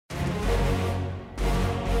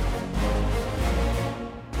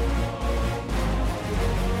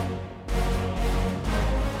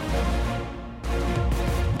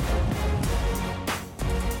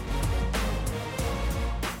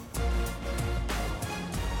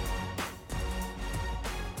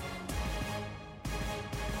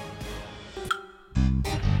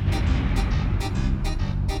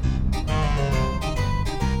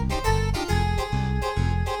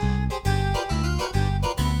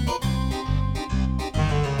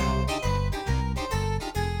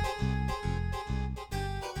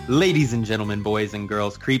Ladies and gentlemen, boys and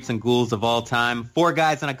girls, creeps and ghouls of all time, Four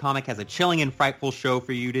Guys in a Comic has a chilling and frightful show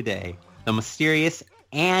for you today. The mysterious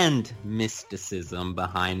and mysticism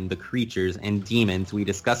behind the creatures and demons we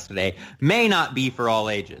discuss today may not be for all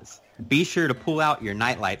ages. Be sure to pull out your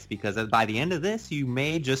nightlights because by the end of this, you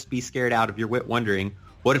may just be scared out of your wit wondering,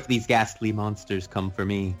 what if these ghastly monsters come for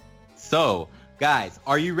me? So, guys,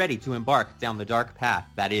 are you ready to embark down the dark path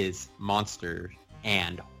that is monster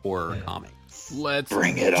and horror comics? Let's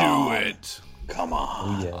bring it do on. it. Come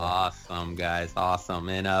on. Yeah. Awesome, guys. Awesome.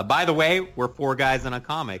 And by the way, we're Four Guys in a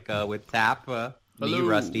Comic with Tap, me,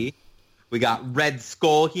 Rusty. We got Red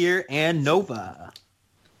Skull here and Nova.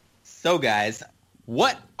 So, guys,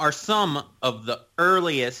 what are some of the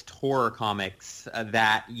earliest horror comics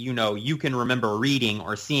that, you can remember reading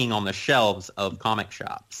or seeing on the shelves of comic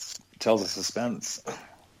shops? Tells us suspense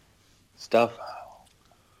stuff.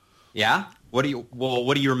 Yeah? What do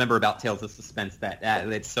you remember about Tales of Suspense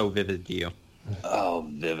that's so vivid to you? Oh,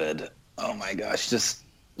 vivid. Oh my gosh, just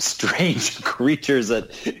strange creatures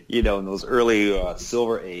that, in those early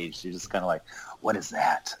Silver Age, you're just kind of like, what is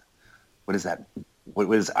that? What is that?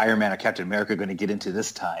 What is Iron Man or Captain America going to get into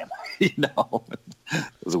this time? It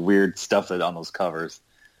was weird stuff on those covers.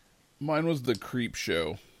 Mine was the Creep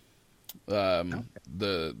Show. The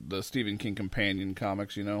Stephen King companion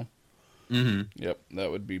comics, Mm-hmm. Yep, that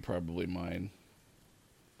would be probably mine.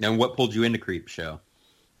 And what pulled you into Creep Show?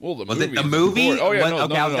 Well, was it the movie? Oh yeah, I was no,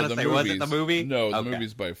 gonna say, was it the movie? No, the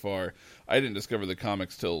movies by far. I didn't discover the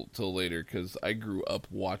comics till later because I grew up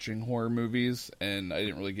watching horror movies, and I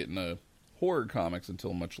didn't really get into horror comics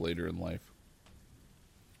until much later in life.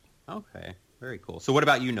 Okay, very cool. So, what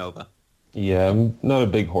about you, Nova? Yeah, I'm not a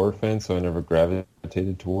big horror fan, so I never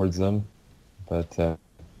gravitated towards them. But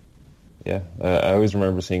yeah, I always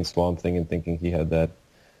remember seeing Swamp Thing and thinking he had that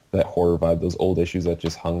horror vibe, those old issues that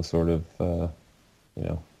just hung sort of,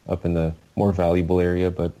 up in the more valuable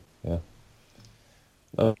area. But yeah,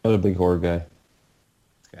 not a big horror guy.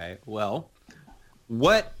 Okay, well,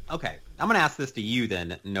 okay, I'm going to ask this to you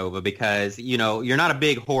then, Nova, because, you're not a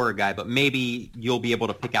big horror guy, but maybe you'll be able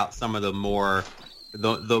to pick out some of the more,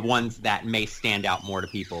 the ones that may stand out more to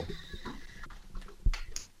people.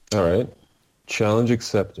 All right. Challenge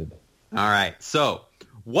accepted. All right. So,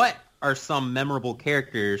 what are some memorable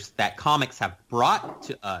characters that comics have brought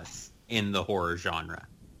to us in the horror genre?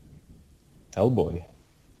 Hellboy.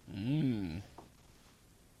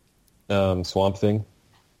 Swamp Thing.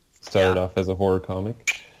 Started off as a horror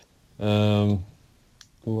comic. Who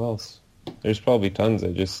else? There's probably tons.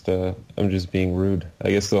 I'm just being rude.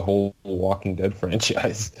 I guess the whole Walking Dead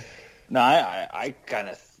franchise. No, I'm kind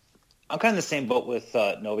of in the same boat with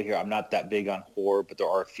Nova here. I'm not that big on horror, but there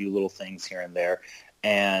are a few little things here and there.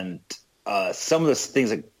 And some of the things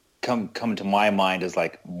that come to my mind is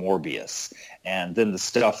like Morbius. And then the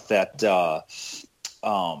stuff that,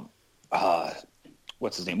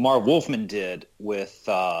 what's his name? Marv Wolfman did with,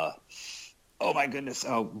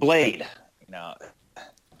 Blade.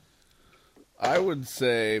 I would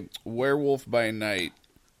say Werewolf by Night,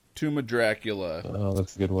 Tomb of Dracula. Oh,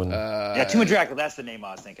 that's a good one. Tomb of Dracula, that's the name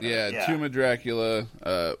I was thinking of. Yeah, Tomb of Dracula,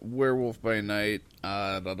 Werewolf by Night,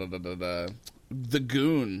 The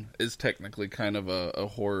Goon is technically kind of a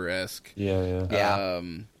horror-esque. Yeah.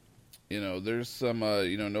 There's some,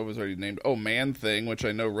 Nova's already named, Man-Thing, which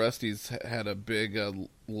I know Rusty's had a big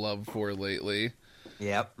love for lately.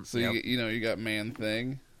 Yep. So, you got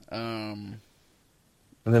Man-Thing.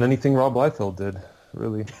 And then anything Rob Liefeld did,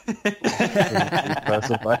 really.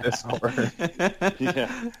 Classified as horror.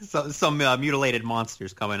 Yeah. So, some mutilated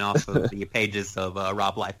monsters coming off of the pages of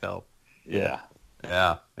Rob Liefeld. Yeah.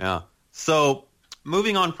 Yeah. So,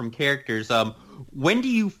 moving on from characters, when do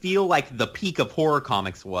you feel like the peak of horror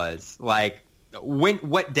comics was? Like,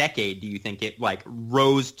 what decade do you think it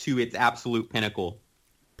rose to its absolute pinnacle?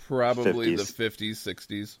 Probably 50s. The 50s,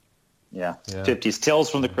 60s. Yeah. 50s. Tales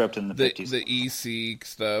from the Crypt in the 50s. The EC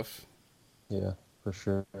stuff. Yeah, for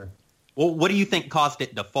sure. Well, what do you think caused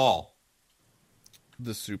it to fall?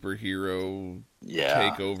 The superhero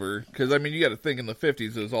takeover. Because, you got to think in the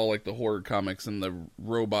 50s, it was all like the horror comics and the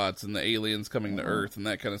robots and the aliens coming to Earth and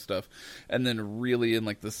that kind of stuff. And then really in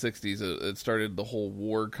the 60s, it started the whole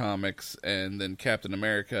war comics and then Captain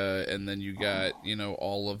America. And then you got,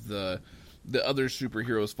 all of the other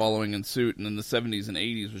superheroes following in suit. And then the 70s and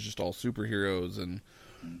 80s was just all superheroes. And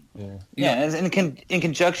and in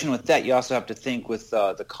conjunction with that, you also have to think with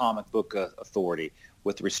the comic book authority,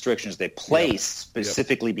 with the restrictions they placed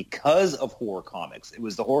specifically because of horror comics. It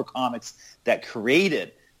was the horror comics that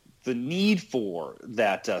created the need for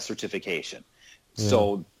that certification. Yeah.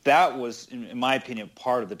 So that was, in my opinion,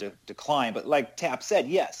 part of the decline. But like Tap said,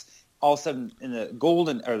 yes, all of a sudden in the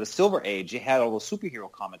golden or the silver age, you had all those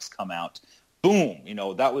superhero comics come out. Boom,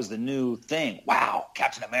 that was the new thing. Wow,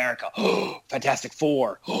 Captain America, Fantastic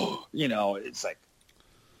Four, it's like,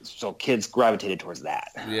 so kids gravitated towards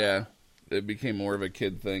that. Yeah, it became more of a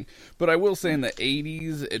kid thing. But I will say in the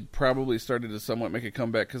 80s, it probably started to somewhat make a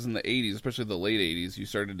comeback, because in the 80s, especially the late 80s, you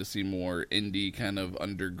started to see more indie kind of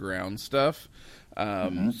underground stuff.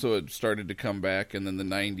 So it started to come back, and then the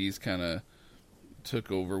 90s kind of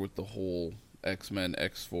took over with the whole X-Men,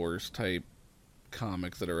 X-Force type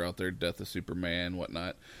comics that are out there, Death of Superman,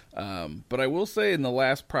 whatnot. But I will say in the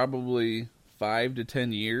last probably 5 to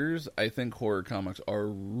 10 years, I think horror comics are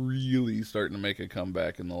really starting to make a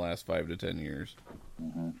comeback in the last 5 to 10 years.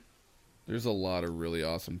 There's a lot of really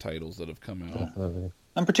awesome titles that have come out. Definitely.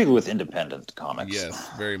 And particularly with independent comics. Yes,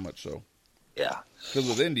 very much so. Yeah. Because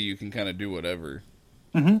with indie, you can kind of do whatever.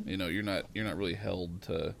 Mm-hmm. You're not really held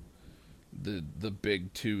to the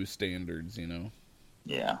big two standards.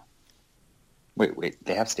 Yeah. Wait,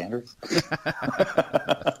 they have standards?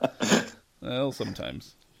 Well,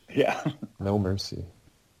 sometimes. Yeah. No mercy.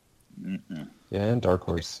 Yeah, and Dark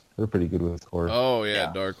Horse. They're pretty good with horror. Oh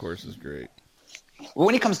yeah, Dark Horse is great.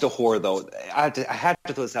 When it comes to horror, though, I had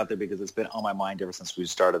to throw this out there because it's been on my mind ever since we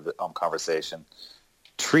started the conversation.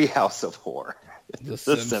 Treehouse of Horror. The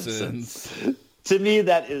Simpsons. To me,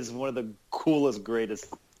 that is one of the coolest,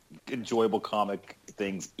 greatest, enjoyable comic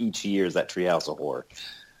things each year is that Treehouse of Horror.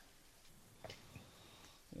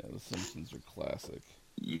 Yeah, The Simpsons are classic.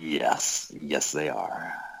 Yes, they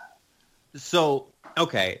are. So,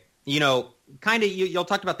 okay, kind of, y'all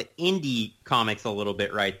talked about the indie comics a little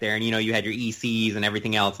bit right there, and, you had your ECs and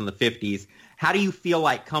everything else in the 50s. How do you feel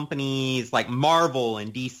like companies like Marvel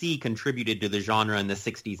and DC contributed to the genre in the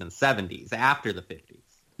 60s and 70s after the 50s?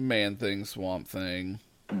 Man-Thing, Swamp Thing.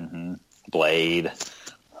 Mm-hmm. Blade.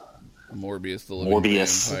 Morbius, the Living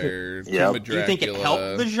Vampire. Yep. Do you think it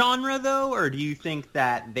helped the genre, though, or do you think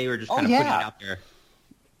that they were just kind of putting it out there?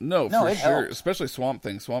 No, for sure. Helped. Especially Swamp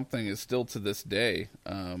Thing. Swamp Thing is still to this day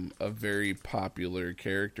a very popular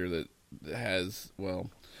character that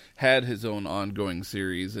had his own ongoing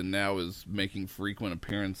series and now is making frequent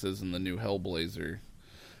appearances in the new Hellblazer,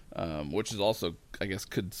 which is also, I guess,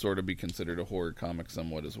 could sort of be considered a horror comic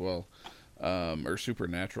somewhat as well, or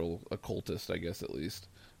supernatural occultist, I guess, at least.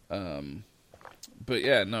 But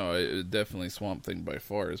yeah, no, definitely Swamp Thing by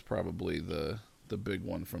far is probably the big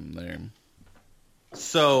one from there.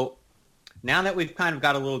 So now that we've kind of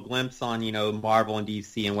got a little glimpse on, Marvel and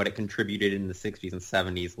DC and what it contributed in the 60s and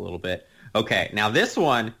 70s a little bit. Okay, now this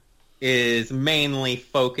one is mainly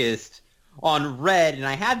focused on Red, and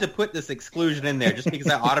I had to put this exclusion in there just because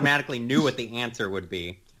I automatically knew what the answer would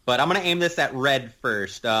be. But I'm going to aim this at Red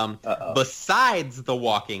first. Besides The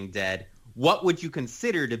Walking Dead, what would you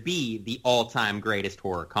consider to be the all-time greatest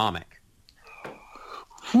horror comic?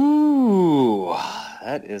 Ooh,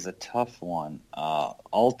 that is a tough one.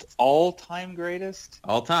 All-time greatest?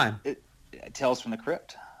 All-time. Tales from the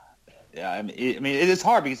Crypt. Yeah, I mean, it is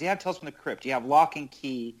hard because you have Tales from the Crypt. You have Lock and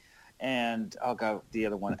Key, and the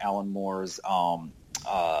other one, Alan Moore's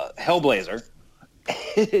Hellblazer.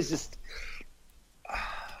 It's just,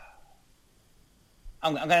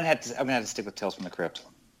 I'm gonna have to stick with Tales from the Crypt.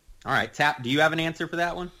 All right, Tap. Do you have an answer for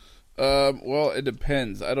that one? Well, it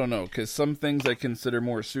depends. I don't know, because some things I consider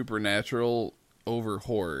more supernatural over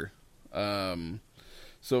horror.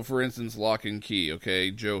 So, for instance, Lock and Key, okay,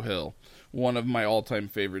 Joe Hill. One of my all-time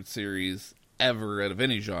favorite series ever out of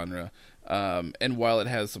any genre. And while it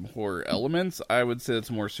has some horror elements, I would say it's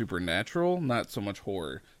more supernatural, not so much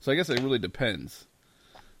horror. So I guess it really depends.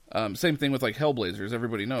 Same thing with, like, Hellblazer. As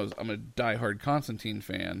everybody knows, I'm a diehard Constantine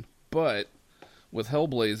fan. But with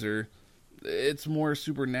Hellblazer, it's more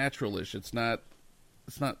supernatural-ish. It's not,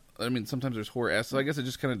 I mean, sometimes there's horror. So I guess it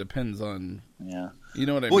just kind of depends on, you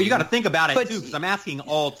know what I mean? Well, you got to think about it, too, because I'm asking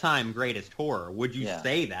all-time greatest horror. Would you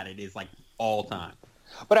say that it is, like, all-time?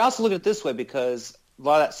 But I also look at it this way, because a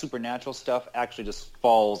lot of that supernatural stuff actually just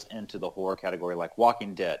falls into the horror category, like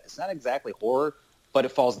Walking Dead. It's not exactly horror, but it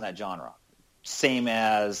falls in that genre. Same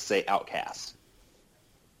as, say, Outcast.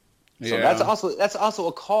 So that's also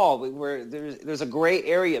a call where there's a gray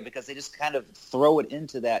area because they just kind of throw it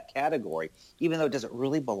into that category, even though it doesn't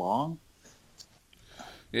really belong.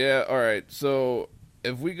 Yeah, all right. So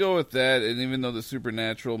if we go with that, and even though the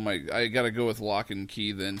supernatural, I got to go with Lock and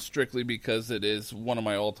Key then, strictly because it is one of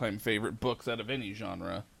my all-time favorite books out of any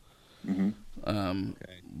genre. Mm-hmm.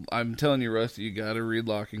 I'm telling you, Rusty, you got to read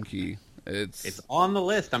Lock and Key. It's on the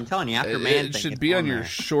list. I'm telling you, after Man Thing, it should be on your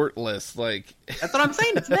short list. Like that's what I'm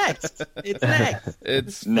saying. It's next. It's next.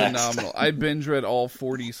 It's phenomenal. I binge read all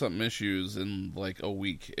 40-something issues in like a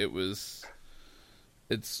week. It's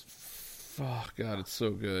Oh God, it's so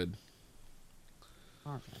good.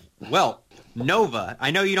 Well, Nova, I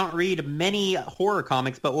know you don't read many horror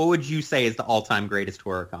comics, but what would you say is the all-time greatest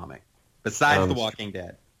horror comic besides The Walking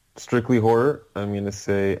Dead? Strictly horror, I'm going to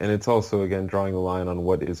say, and it's also, again, drawing the line on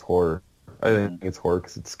what is horror. I think it's horror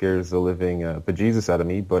because it scares the living bejesus out of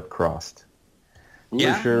me, but Crossed.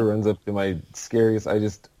 Yeah. For sure runs up to my scariest.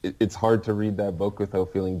 It's hard to read that book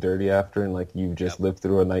without feeling dirty after, and like you've just lived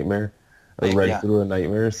through a nightmare, or read through a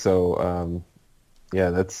nightmare. So,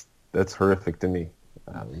 that's horrific to me.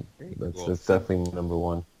 That's definitely number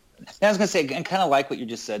one. I was going to say, and kind of like what you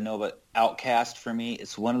just said, Nova, Outcast for me,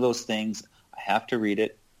 it's one of those things, I have to read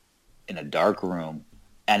it in a dark room,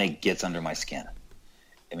 and it gets under my skin.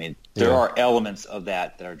 I mean, there are elements of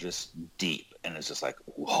that are just deep, and it's just like,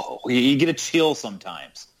 whoa, you get a chill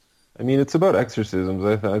sometimes. I mean, it's about exorcisms.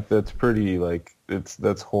 I think that's pretty, like,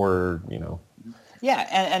 that's horror, you know. Yeah,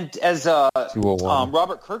 and as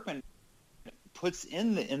Robert Kirkman puts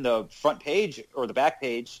in the front page or the back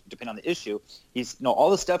page, depending on the issue, all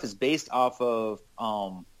this stuff is based off of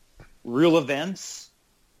real events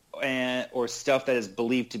or stuff that is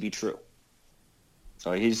believed to be true.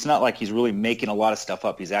 So it's not like he's really making a lot of stuff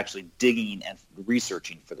up. He's actually digging and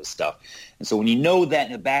researching for this stuff. And so when you know that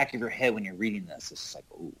in the back of your head when you're reading this, it's just like,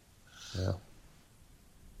 ooh. Yeah.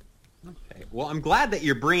 Okay. Well, I'm glad that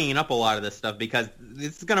you're bringing up a lot of this stuff because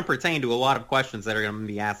this is going to pertain to a lot of questions that are going to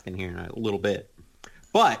be asking here in a little bit.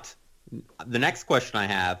 But the next question I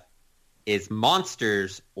have is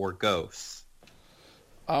monsters or ghosts?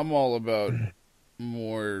 I'm all about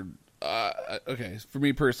more... okay, for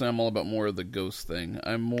me personally, I'm all about more of the ghost thing.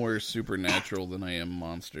 I'm more supernatural than I am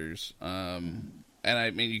monsters. And I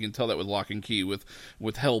mean, you can tell that with Lock and Key, with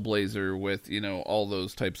Hellblazer, with, you know, all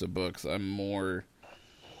those types of books. I'm more...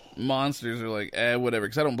 Monsters are like, whatever,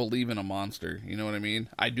 because I don't believe in a monster, you know what I mean?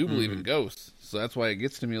 I do believe in ghosts, so that's why it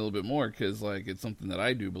gets to me a little bit more, because, like, it's something that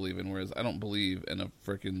I do believe in, whereas I don't believe in a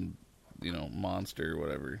freaking, you know, monster or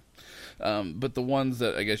whatever. But the ones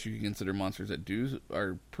that I guess you can consider monsters that do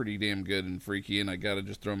are pretty damn good and freaky, and I gotta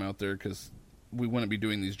just throw them out there, because we wouldn't be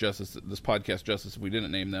doing this podcast justice if we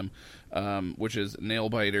didn't name them, which is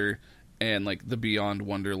Nailbiter, and, like, the Beyond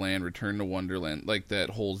Wonderland, Return to Wonderland, like, that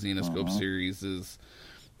whole Xenoscope series is...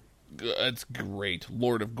 It's great.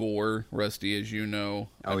 Lord of Gore, Rusty, as you know.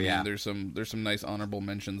 I mean, there's some nice honorable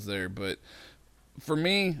mentions there, but for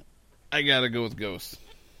me, I gotta go with ghosts.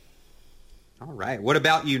 All right. What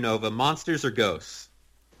about you, Nova? Monsters or ghosts?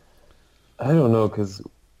 I don't know, because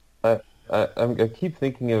I keep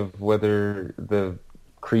thinking of whether the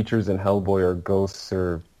creatures in Hellboy are ghosts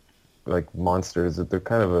or like monsters. That they're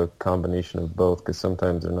kind of a combination of both, because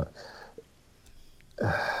sometimes they're not.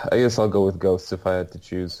 I guess I'll go with ghosts if I had to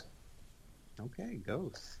choose. Okay,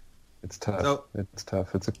 ghosts. It's tough. It's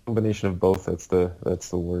tough. It's a combination of both. That's the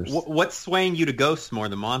worst. What's swaying you to ghosts more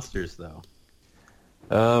than monsters, though?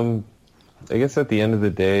 I guess at the end of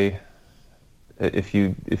the day, if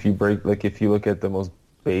you look at the most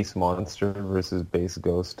base monster versus base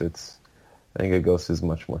ghost, I think a ghost is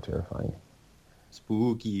much more terrifying.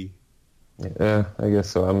 Spooky. Yeah, I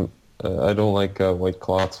guess so. I don't like white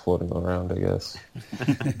clots floating around, I guess.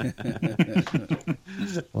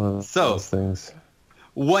 One of those things.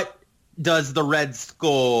 What does the Red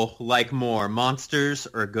Skull like more, monsters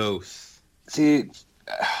or ghosts? See,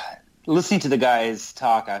 listening to the guys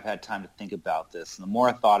talk, I've had time to think about this. And the more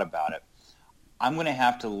I thought about it, I'm going to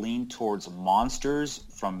have to lean towards monsters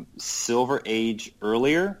from Silver Age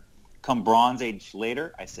earlier. Come Bronze Age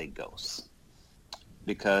later, I say ghosts.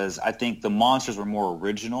 Because I think the monsters were more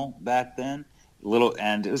original back then,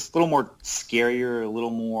 and it was a little more scarier, a little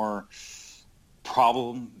more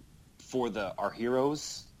problem for our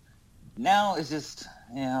heroes. Now it's just,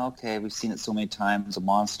 okay, we've seen it so many times. A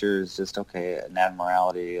monster is just, okay, an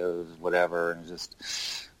abnormality of whatever, and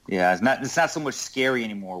it's not so much scary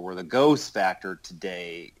anymore, where the ghost factor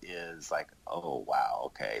today is like, oh, wow,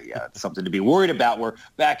 okay, yeah, it's something to be worried about, where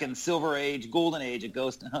back in Silver Age, Golden Age, a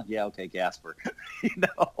ghost, yeah, okay, Gasper, you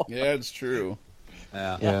know? Yeah, it's true.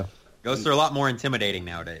 Yeah. Ghosts are a lot more intimidating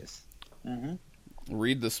nowadays. Mm-hmm.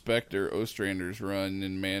 Read the Spectre Ostrander's run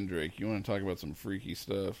in Mandrake. You want to talk about some freaky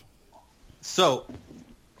stuff. So,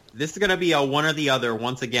 this is going to be a one or the other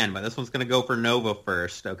once again, but this one's going to go for Nova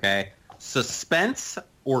first, okay? Suspense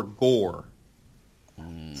or gore?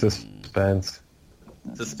 Suspense.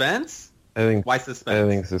 Suspense? Why suspense? I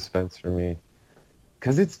think suspense for me.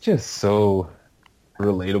 Because it's just so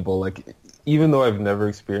relatable. Like, even though I've never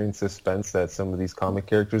experienced suspense that some of these comic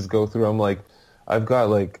characters go through, I'm like, I've got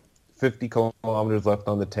like 50 kilometers left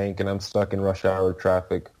on the tank and I'm stuck in rush hour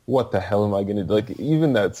traffic. What the hell am I going to do? Like,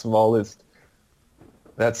 even that smallest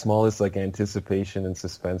that smallest like anticipation and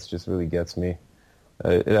suspense just really gets me.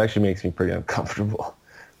 It actually makes me pretty uncomfortable.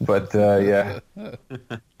 But yeah,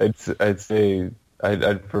 I'd say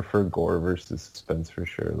I'd prefer gore versus suspense for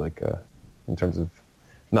sure. Like in terms of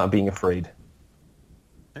not being afraid.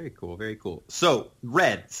 Very cool, very cool. So,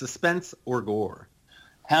 Red, suspense or gore?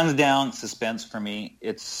 Hands down, suspense for me.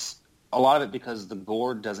 It's a lot of it because the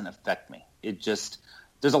gore doesn't affect me. It just,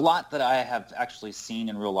 there's a lot that I have actually seen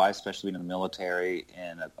in real life, especially in the military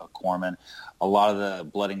and a corpsman. A lot of the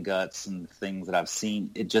blood and guts and things that I've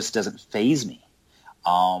seen, it just doesn't faze me.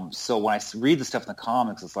 So when I read the stuff in the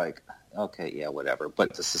comics, it's like, okay, yeah, whatever.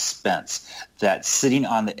 But the suspense, that sitting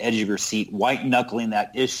on the edge of your seat, white-knuckling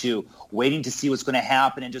that issue, waiting to see what's going to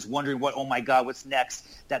happen and just wondering, oh, my God, what's next?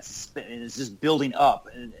 That suspense is just building up,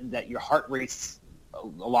 and that your heart rate's a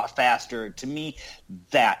lot faster. To me,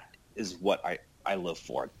 that is what I live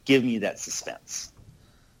for. Give me that suspense.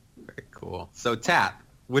 Very cool. So, Tap,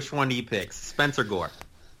 which one do you pick, suspense or gore?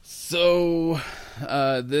 So,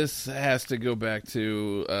 this has to go back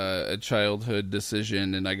to a childhood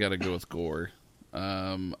decision, and I got to go with gore.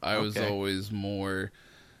 I was always more,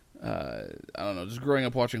 I don't know, just growing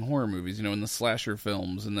up watching horror movies, in the slasher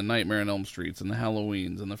films, and the Nightmare on Elm Streets, and the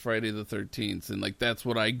Halloweens, and the Friday the 13th, and, like, that's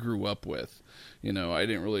what I grew up with. I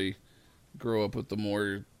didn't really grow up with the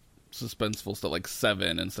more suspenseful stuff, like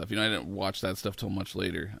Seven and stuff. I didn't watch that stuff till much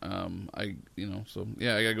later. So,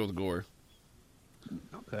 yeah, I got to go with gore.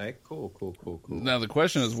 Okay, cool. Now the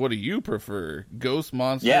question is, what do you prefer? Ghost,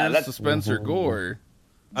 monsters, suspense, or gore?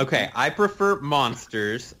 Okay, I prefer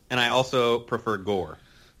monsters, and I also prefer gore.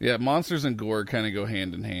 Yeah, monsters and gore kind of go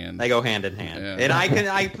hand in hand. They go hand in hand.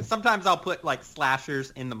 Yeah. And sometimes I'll put like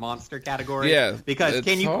slashers in the monster category. Yeah, because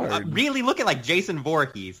can you really look at like Jason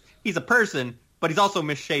Voorhees? He's a person, but he's also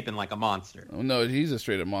misshapen like a monster. Oh, no, he's a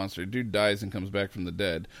straight up monster. Dude dies and comes back from the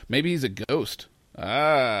dead. Maybe he's a ghost. He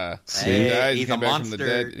dies, he's a monster. From the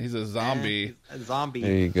dead. He's a zombie. A zombie.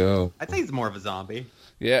 There you go. I'd say he's more of a zombie.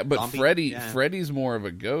 Yeah, but Freddy's more of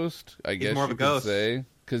a ghost. I guess more of a ghost.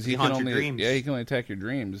 Because he can only dreams. Yeah, he can only attack your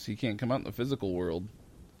dreams. He can't come out in the physical world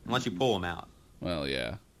unless you pull him out. Well,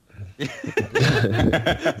 yeah.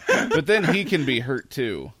 But then he can be hurt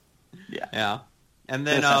too. Yeah. And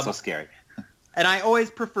then it's not so scary. And I always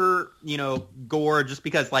prefer, gore just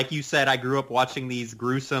because, like you said, I grew up watching these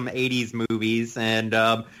gruesome 80s movies, and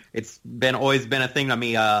it's always been a thing to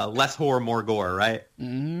me, less horror, more gore, right?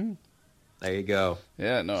 Mm-hmm. There you go.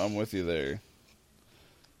 Yeah, no, I'm with you there.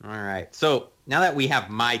 All right. So now that we have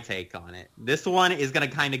my take on it, this one is going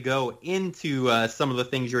to kind of go into some of the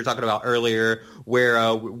things you were talking about earlier,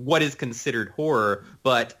 where what is considered horror,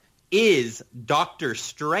 but is Doctor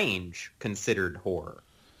Strange considered horror?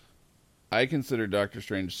 I consider Doctor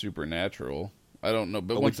Strange supernatural. I don't know,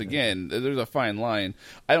 but once again, there's a fine line.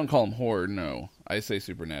 I don't call him horror, no. I say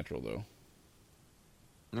supernatural, though.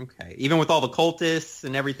 Okay. Even with all the cultists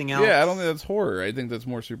and everything else? Yeah, I don't think that's horror. I think that's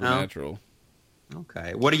more supernatural. No?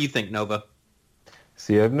 Okay. What do you think, Nova?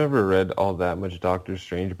 See, I've never read all that much Doctor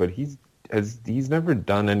Strange, but he's never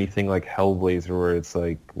done anything like Hellblazer where it's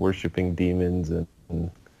like worshipping demons and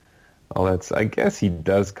all that. I guess he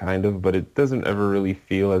does kind of, but it doesn't ever really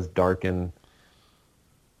feel as dark and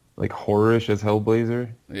like horrorish as Hellblazer.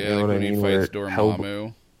 Yeah, you know like what when I mean? He fights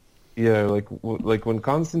Dormammu. Yeah, like when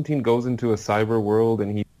Constantine goes into a cyber world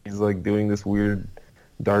and he's like doing this weird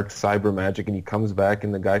dark cyber magic, and he comes back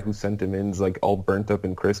and the guy who sent him in is like all burnt up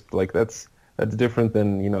and crisp. Like that's different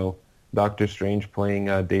than Doctor Strange playing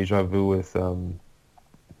Deja Vu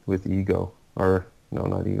with Ego, or no,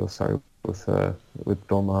 not Ego. Sorry, with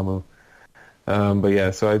Dormammu. But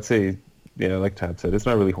yeah, so I'd say, like Tab said, it's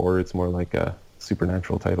not really horror. It's more like a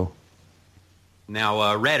supernatural title.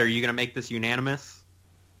 Now, Red, are you going to make this unanimous?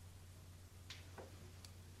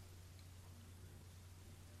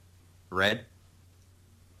 Red?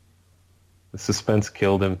 The suspense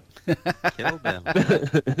killed him. Killed him.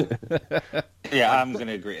 Yeah, I'm going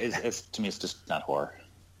to agree. To me, it's just not horror.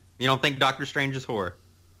 You don't think Doctor Strange is horror?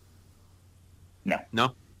 No.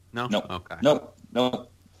 No? Okay. No.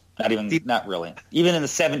 Not really. Even in the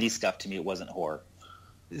 70s stuff, to me, it wasn't horror.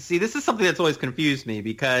 See, this is something that's always confused me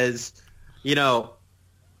because,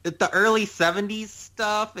 the early 70s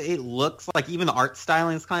stuff, it looks like even the art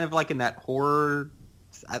styling is kind of like in that horror.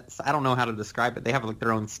 I don't know how to describe it. They have like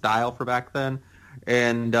their own style for back then.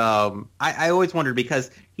 And I always wondered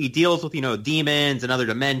because he deals with, demons and other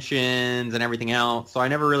dimensions and everything else. So I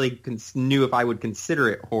never really knew if I would consider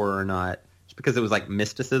it horror or not, just because it was like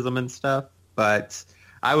mysticism and stuff. But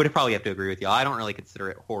I would probably have to agree with you. I don't really consider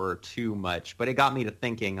it horror too much, but it got me to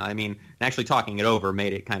thinking. I mean, actually talking it over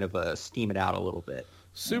made it kind of steam it out a little bit.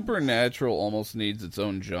 Supernatural almost needs its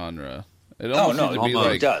own genre. It almost needs to be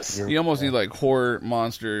like, it does. You almost need like horror,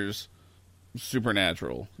 monsters,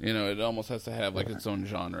 supernatural. You know, it almost has to have like its own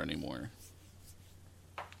genre anymore.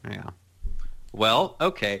 Yeah. Well,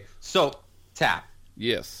 okay. So, Tap.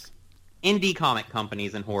 Yes. Indie comic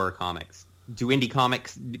companies and horror comics. Do indie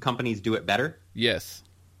comics companies do it better? Yes.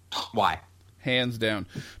 Why? Hands down.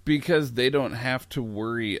 Because they don't have to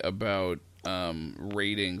worry about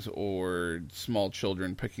ratings or small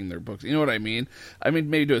children picking their books. You know what I mean? I mean,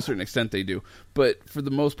 maybe to a certain extent they do. But for the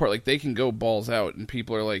most part, like, they can go balls out and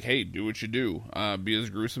people are like, hey, do what you do. Be as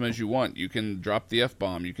gruesome as you want. You can drop the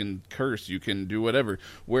F-bomb. You can curse. You can do whatever.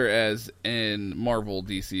 Whereas in Marvel,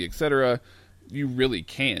 DC, etc., you really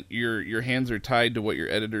can't. Your hands are tied to what your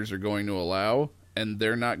editors are going to allow, and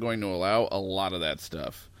they're not going to allow a lot of that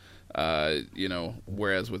stuff. You know,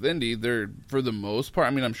 whereas with indie, they're, for the most part,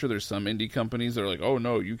 I mean, I'm sure there's some indie companies that are like, oh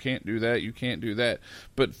no, you can't do that, you can't do that.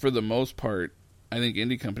 But for the most part, I think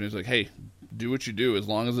indie companies are like, hey, do what you do. As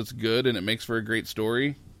long as it's good and it makes for a great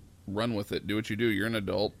story, run with it. Do what you do. You're an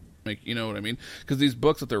adult. You know what I mean? Because these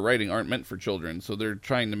books that they're writing aren't meant for children, so they're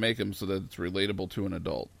trying to make them so that it's relatable to an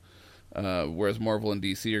adult. Whereas Marvel and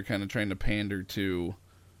DC are kind of trying to pander to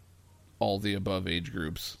all the above age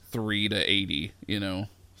groups, 3 to 80, you know?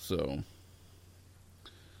 So,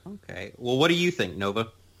 okay. Well, what do you think, Nova?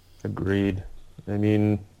 Agreed. I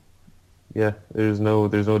mean, yeah, there's no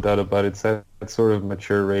doubt about it. It's that sort of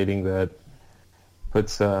mature rating that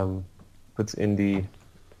puts indie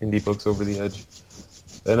books over the edge.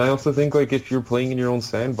 And I also think, like, if you're playing in your own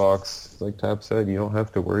sandbox, like Tap said, you don't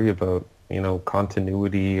have to worry about, you know,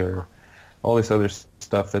 continuity or all this other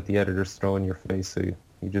stuff that the editors throw in your face. So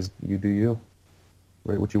you do you.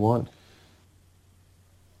 Write what you want.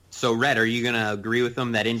 So, Red, are you going to agree with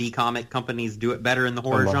them that indie comic companies do it better in the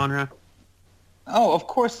horror genre? Oh, of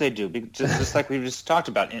course they do. Just like we just talked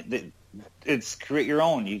about. It's create your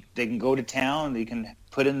own. They can go to town. You can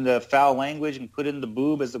put in the foul language and put in the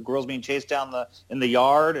boob as the girl's being chased down in the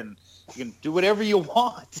yard, and you can do whatever you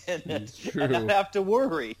want and not have to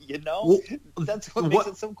worry. You know, that's what makes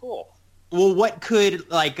it so cool. Well, what could,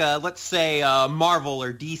 like, let's say Marvel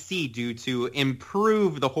or DC do to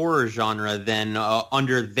improve the horror genre then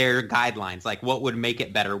under their guidelines? Like, what would make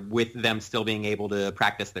it better with them still being able to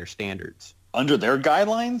practice their standards? Under their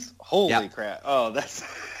guidelines? Holy crap. Oh, that's...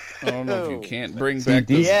 I don't know if you can't bring back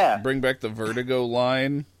the Vertigo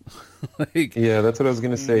line. Like, yeah, that's what I was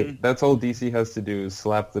going to say. Mm-hmm. That's all DC has to do is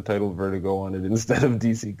slap the title Vertigo on it instead of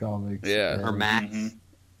DC Comics. Yeah. Or Max. Mm-hmm.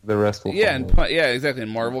 The rest will follow. Exactly.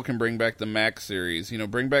 And Marvel can bring back the Max series. You know,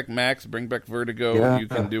 bring back Max, bring back Vertigo. Yeah. You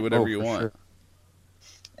can do whatever you want. Sure.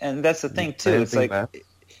 And that's the thing, too. It's like, and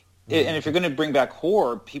if you're going to bring back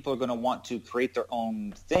horror, people are going to want to create their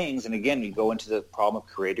own things. And again, you go into the problem of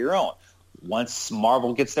create your own. Once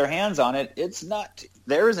Marvel gets their hands on it, it's not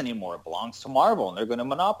theirs anymore. It belongs to Marvel, and they're going to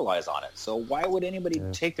monopolize on it. So why would anybody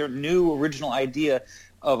take their new original idea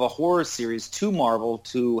of a horror series to Marvel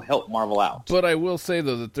to help Marvel out? But I will say,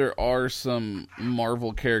 though, that there are some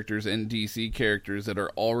Marvel characters and DC characters that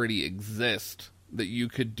already exist that you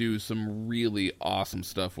could do some really awesome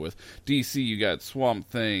stuff with. DC, you got Swamp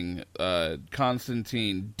Thing,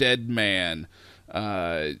 Constantine, Deadman,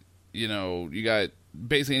 you know, you got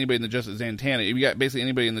basically anybody in the Zatanna. You got basically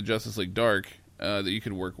anybody in the Justice League Dark that you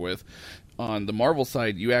could work with. On the Marvel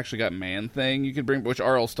side, you actually got Man-Thing you could bring, which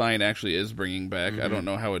R.L. Stine actually is bringing back. Mm-hmm. I don't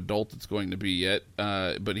know how adult it's going to be yet,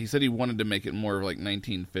 but he said he wanted to make it more of like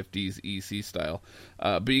 1950s EC style.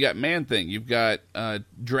 But you got Man-Thing. You've got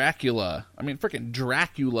Dracula. I mean, freaking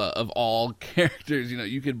Dracula of all characters. You know,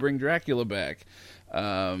 you could bring Dracula back.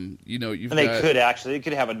 You know, you've they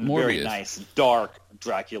could have a Morbius. Very nice dark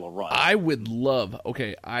Dracula run. I would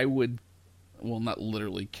well, not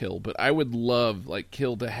literally kill, but I would love, like,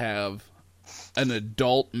 Kill to have an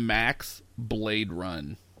adult Max Blade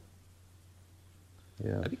run.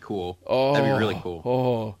 Yeah, that'd be cool. Oh, that'd be really cool.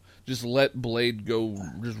 Oh, just let Blade go,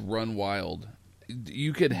 just run wild.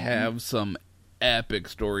 You could have some epic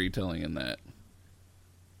storytelling in that.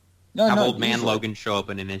 Have old man Logan show up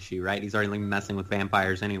in an issue, right? He's already messing with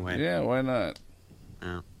vampires anyway. Yeah, why not?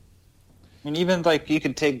 Yeah. I mean, even, like, you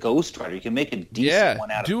could take Ghost Rider. You can make a decent one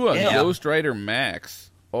out of it. Do a Ghost Rider Max.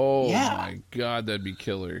 Oh, my God, that'd be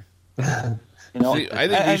killer. You know, see, I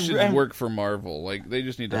think we should work for Marvel. Like, they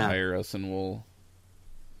just need to hire us, and we'll...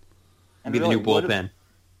 And be the new bullpen.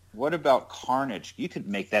 What about Carnage? You could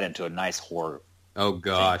make that into a nice horror. Oh,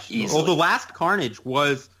 gosh. Well, the last Carnage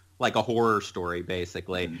was like a horror story,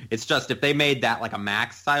 basically. Mm-hmm. It's just, if they made that like a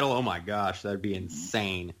Max title, oh my gosh, that'd be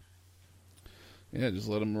insane. Yeah, just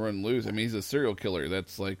let him run loose. I mean, he's a serial killer.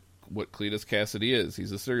 That's like what Cletus Cassidy is.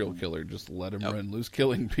 He's a serial killer. Just let him run loose,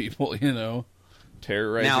 killing people, you know,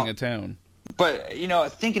 terrorizing a town. But,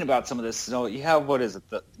 thinking about some of this, you have, what is it,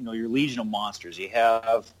 your Legion of Monsters. You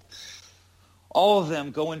have all of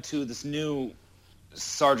them go into this new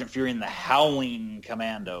Sergeant Fury and the Howling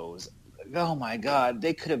Commandos. Oh, my God.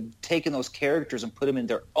 They could have taken those characters and put them in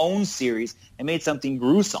their own series and made something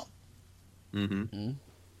gruesome. Mm-hmm.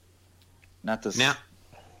 Not this. Now,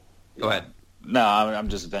 go ahead. No, I'm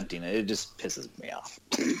just venting it. It just pisses me off.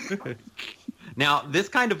 Now, this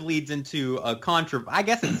kind of leads into I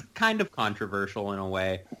guess it's kind of controversial in a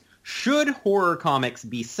way. Should horror comics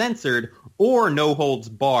be censored or no holds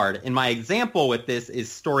barred? And my example with this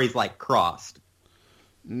is stories like Crossed.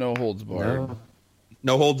 No holds barred.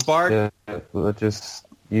 No holds barred? Yeah, but just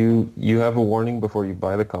you have a warning before you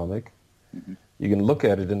buy the comic. Mm-hmm. You can look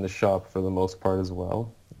at it in the shop for the most part as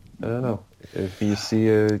well. I don't know. If you see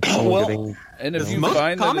someone getting... And if you most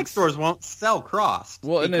find comic stores won't sell Crossed.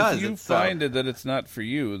 Well, and if you find it that it's not for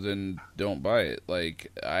you, then don't buy it.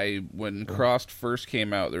 Like, when Crossed first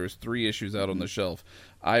came out, there was 3 issues out on the shelf.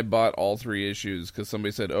 I bought all 3 issues because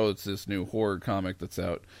somebody said, oh, it's this new horror comic that's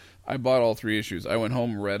out. I bought all 3 issues. I went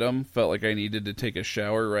home, read them, felt like I needed to take a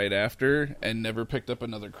shower right after, and never picked up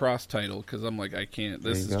another Cross title because I'm like, I can't.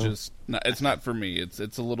 This is just not, it's not for me. It's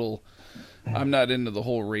a little. I'm not into the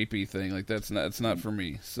whole rapey thing. Like it's not for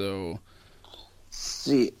me. So,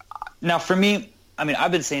 see, now for me, I mean,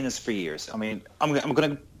 I've been saying this for years. I mean, I'm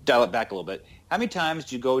going to dial it back a little bit. How many times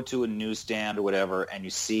do you go to a newsstand or whatever and you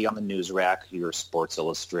see on the news rack your Sports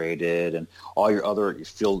Illustrated and all your other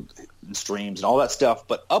Field and Streams and all that stuff,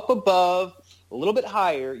 but up above, a little bit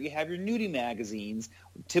higher, you have your nudie magazines,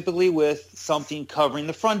 typically with something covering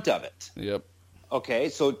the front of it. Yep. Okay,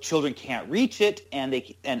 so children can't reach it and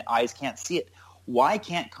eyes can't see it. Why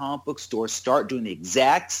can't comic book stores start doing the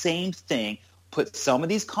exact same thing, put some of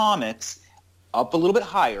these comics up a little bit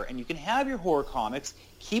higher, and you can have your horror comics,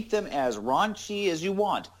 keep them as raunchy as you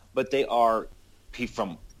want, but they are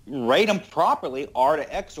rate them properly, R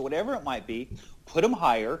to X or whatever it might be, put them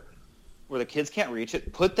higher where the kids can't reach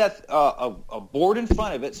it, put that a board in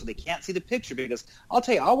front of it so they can't see the picture, because I'll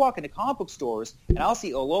tell you, I'll walk into comic book stores and I'll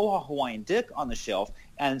see Aloha Hawaiian Dick on the shelf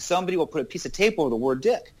and somebody will put a piece of tape over the word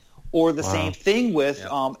Dick. Or the same thing with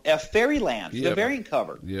F Fairyland, the variant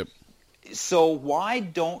cover. Yep. So why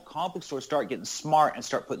don't comic book stores start getting smart and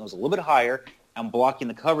start putting those a little bit higher and blocking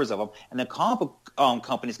the covers of them? And then comic book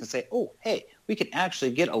companies can say, oh, hey, we can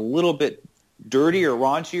actually get a little bit dirty or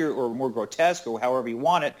raunchy or more grotesque or however you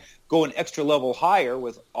want it, go an extra level higher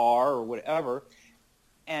with R or whatever,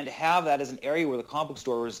 and have that as an area where the comic book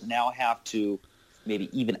stores now have to maybe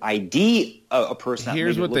even ID a person that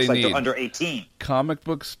Here's maybe what looks they like need. they're under 18. Comic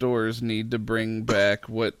book stores need to bring back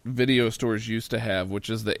what video stores used to have,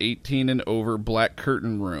 which is the 18 and over black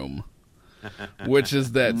curtain room. Which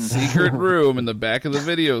is that secret room in the back of the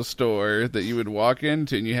video store that you would walk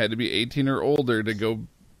into and you had to be 18 or older to go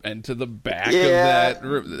into the back of that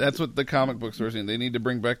room. That's what the comic book stores need. They need to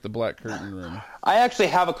bring back the black curtain room. I actually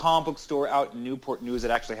have a comic book store out in Newport News that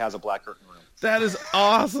actually has a black curtain room. That is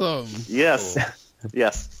awesome. Yes. Cool.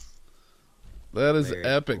 Yes. That is Very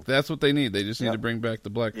epic. cool. That's what they need. They just need to bring back the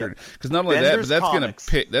black curtain. Because not only Then that, but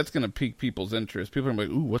there's that's gonna pique people's interest. People are gonna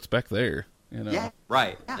be like, "Ooh, what's back there?" You know. Yeah.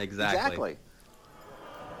 Right, Yeah, exactly.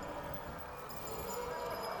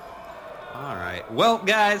 All right. Well,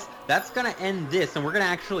 guys, that's going to end this, and we're going to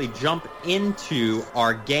actually jump into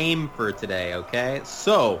our game for today, okay?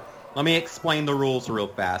 So, let me explain the rules real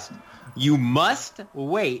fast. You must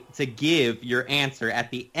wait to give your answer at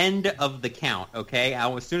the end of the count, okay?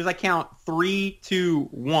 As soon as I count 3, 2,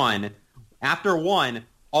 1, after 1,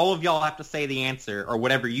 all of y'all have to say the answer, or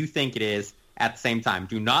whatever you think it is, at the same time.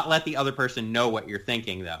 Do not let the other person know what you're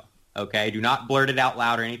thinking, though, okay? Do not blurt it out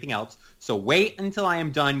loud or anything else. So wait until I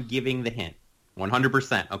am done giving the hint.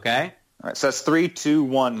 100%, okay? All right, so that's 3, 2,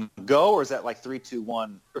 1, go, or is that like 3, 2,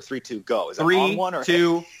 1, or 3, 2, go? Is that 3, on 1 or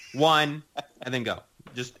 2, 1, and then go.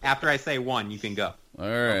 Just after I say 1, you can go. All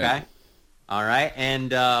right. Okay? All right,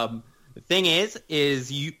 and the thing is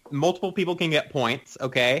multiple people can get points,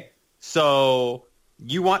 okay? So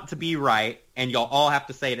you want to be right, and you'll all have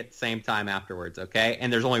to say it at the same time afterwards, okay?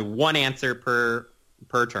 And there's only one answer per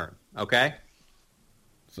turn, okay?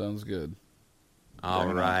 Sounds good.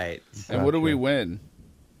 All right. And what do we win?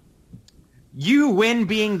 You win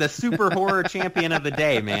being the super horror champion of the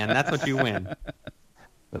day, man. That's what you win.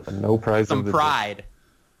 No prize. Some pride.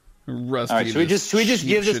 Rusty. All right, should we just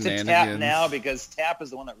give this to Tap shenanigans. now, because Tap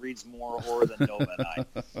is the one that reads more horror than Nova and I.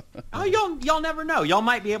 Oh, y'all never know. Y'all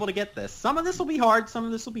might be able to get this. Some of this will be hard, some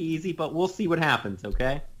of this will be easy, but we'll see what happens,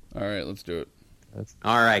 okay? All right, let's do it.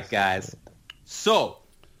 All right, guys. So,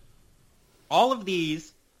 all of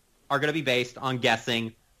these are going to be based on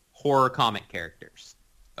guessing horror comic characters,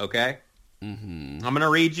 okay? I'm going to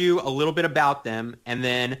read you a little bit about them, and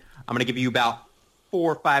then I'm going to give you about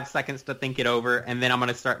 4 or 5 seconds to think it over, and then I'm going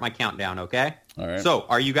to start my countdown, okay? All right. So,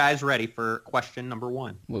 are you guys ready for question number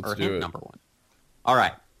 1? Let's do hint it. number 1. All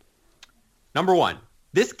right. Number 1.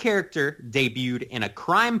 This character debuted in a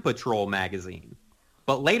Crime Patrol magazine,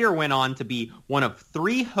 but later went on to be one of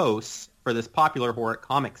 3 hosts for this popular horror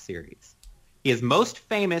comic series. He is most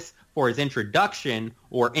famous for his introduction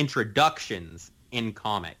or introductions in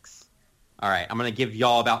comics. All right, I'm going to give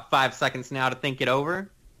y'all about 5 seconds now to think it over.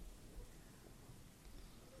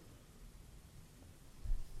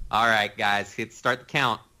 All right, guys, let's start the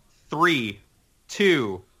count. 3,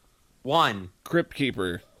 2, 1. Crypt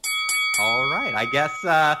Keeper. All right, I guess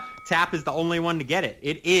Tap is the only one to get it.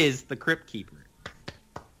 It is the Crypt Keeper.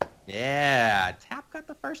 Yeah, Tap got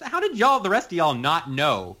the first. How did the rest of y'all not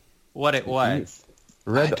know what it was?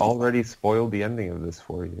 Red already spoiled the ending of this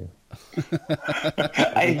for you.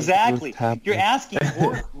 Exactly. You're asking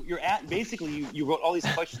horror. Basically you wrote all these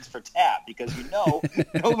questions for Tap because you know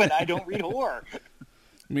Nova and I don't read horror.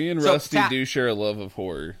 Me and Rusty do share a love of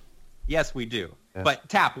horror. Yes, we do. Yeah. But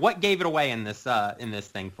Tap, what gave it away in this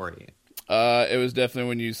thing for you? It was definitely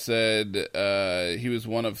when you said he was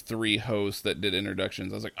one of 3 hosts that did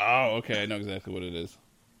introductions. I was like, oh, okay, I know exactly what it is.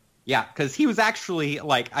 Yeah, because he was actually,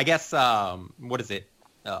 I guess, what is it?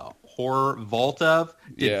 Horror Vault of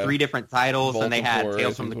did 3 different titles, Vault and they of had Horror,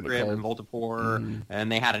 Tales I from think the is what Crypt it's and Vault of Horror, and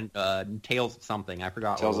they had Tales of something. I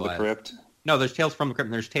forgot Tales what it of the was. Crypt. No, there's Tales from the Crypt,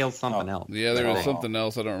 and there's Tales something else. Yeah, there was something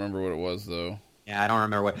else. I don't remember what it was, though. Yeah, I don't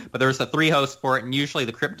remember what. But there was the 3 hosts for it, and usually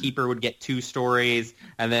the Crypt Keeper would get 2 stories,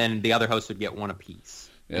 and then the other host would get 1 apiece.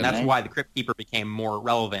 Yeah, and that's why the Crypt Keeper became more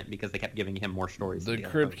relevant, because they kept giving him more stories. The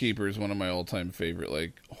Crypt Keeper is one of my all-time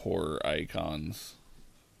favorite, horror icons.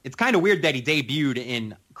 It's kind of weird that he debuted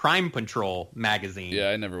in Crime Patrol magazine. Yeah,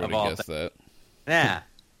 I never would have guessed that. Yeah.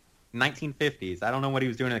 1950s. I don't know what he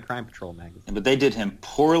was doing in the Crime Patrol magazine. But they did him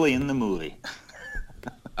poorly in the movie.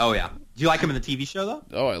 Oh, yeah. Do you like him in the TV show, though?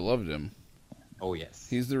 Oh, I loved him. Oh, yes.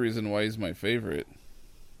 He's the reason why he's my favorite.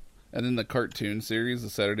 And then the cartoon series, the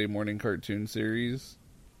Saturday morning cartoon series.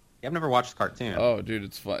 Yeah, I've never watched the cartoon. Oh, dude,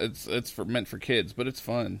 it's fun. It's meant for kids, but it's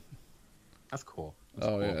fun. That's cool.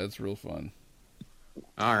 Yeah, it's real fun.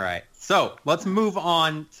 All right. So let's move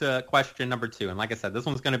on to question number 2. And like I said, this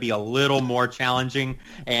one's going to be a little more challenging.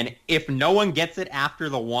 And if no one gets it after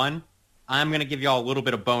the 1, I'm going to give y'all a little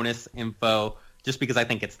bit of bonus info just because I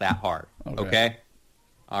think it's that hard. Okay?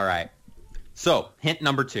 All right. So hint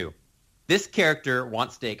number 2. This character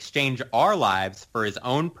wants to exchange our lives for his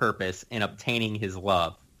own purpose in obtaining his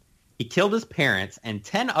love. He killed his parents and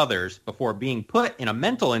 10 others before being put in a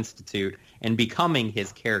mental institute and becoming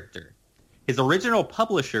his character. His original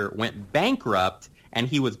publisher went bankrupt, and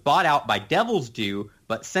he was bought out by Devil's Due,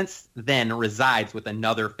 but since then resides with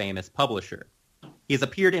another famous publisher. He has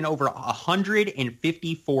appeared in over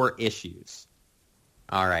 154 issues.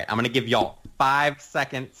 All right, I'm going to give y'all 5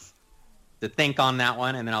 seconds to think on that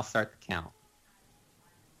one, and then I'll start the count.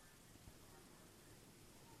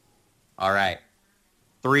 All right.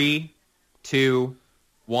 3, 2,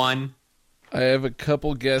 1. I have a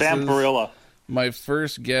couple guesses. Vampirilla. My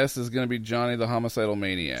first guess is going to be Johnny the Homicidal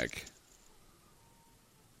Maniac.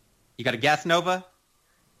 You got a guess, Nova?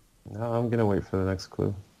 No, I'm going to wait for the next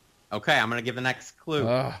clue. Okay, I'm going to give the next clue.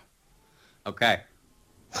 Ah, Okay.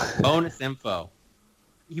 Bonus info.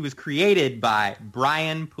 He was created by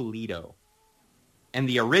Brian Pulido. And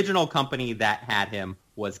the original company that had him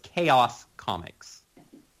was Chaos Comics.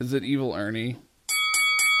 is it Evil Ernie?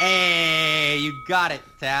 Hey, you got it,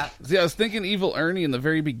 Tap. See, I was thinking Evil Ernie in the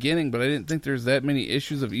very beginning, but I didn't think there's that many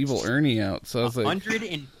issues of Evil Ernie out. So I was like,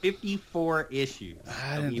 154 issues.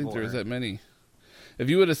 I didn't think there was that many. If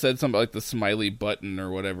you would have said something like the smiley button or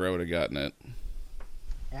whatever, I would have gotten it.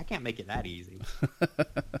 I can't make it that easy.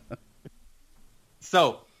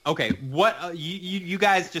 So, okay, what you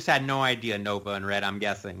guys just had no idea, Nova and Red, I'm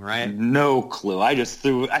guessing, right? No clue. I just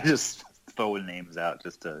throw names out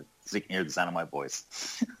just to so you can hear the sound of my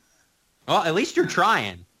voice. Well, at least you're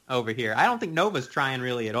trying over here. I don't think Nova's trying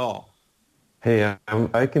really at all. Hey,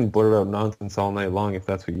 I can blurt out nonsense all night long if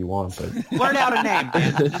that's what you want, but Blurt out a name,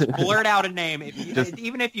 Dan. Just blurt out a name.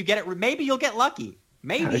 Even if you get it, maybe you'll get lucky.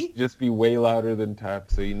 Maybe. just be way louder than Tap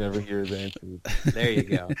so you never hear his answer. There you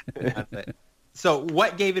go. That's it. So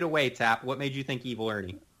what gave it away, Tap? What made you think Evil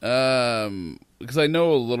Ernie? Because I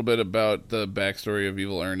know a little bit about the backstory of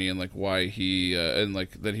Evil Ernie and like why he and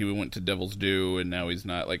like that he went to Devil's Due and now he's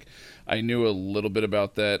not. Like I knew a little bit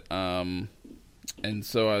about that. And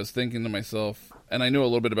so I was thinking to myself, and I knew a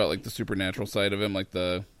little bit about like the supernatural side of him, like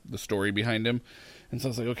the story behind him. And so I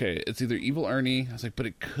was like, okay, it's either Evil Ernie. I was like, but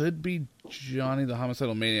it could be Johnny the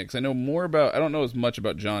Homicidal Maniac. 'Cause I don't know as much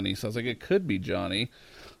about Johnny. So I was like, it could be Johnny.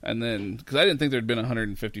 And then, because I didn't think there'd been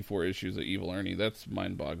 154 issues of Evil Ernie. That's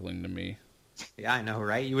mind-boggling to me. Yeah, I know,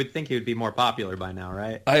 right? You would think he would be more popular by now,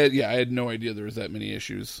 right? I had no idea there was that many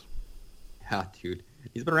issues. Yeah, dude.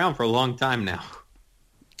 He's been around for a long time now.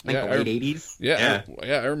 Like the late 80s? Yeah,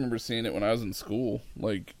 I remember seeing it when I was in school,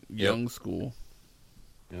 like young school.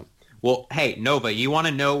 Yep. Well, hey, Nova, you want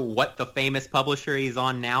to know what the famous publisher he's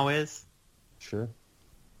on now is? Sure.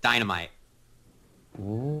 Dynamite.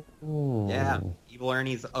 Ooh. Yeah, Evil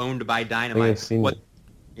Ernie's owned by I Dynamite. think I've seen it.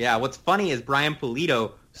 Yeah, what's funny is Brian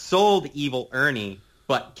Pulido sold Evil Ernie,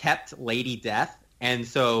 but kept Lady Death, and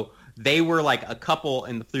so they were like a couple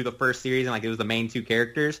through the first series, and like it was the main two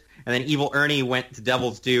characters. And then Evil Ernie went to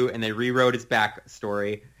Devil's Due, and they rewrote his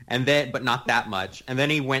backstory, but not that much. And then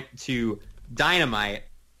he went to Dynamite,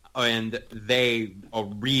 and they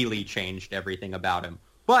really changed everything about him.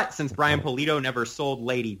 But since Brian Pulido never sold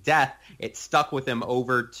Lady Death, it stuck with him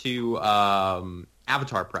over to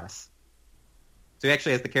Avatar Press. So he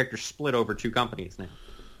actually has the character split over two companies now.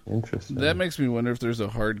 Interesting. That makes me wonder if there's a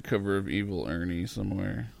hardcover of Evil Ernie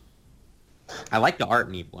somewhere. I like the art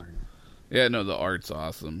in Evil Ernie. Yeah, no, the art's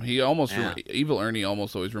awesome. Evil Ernie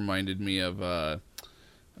almost always reminded me of, oh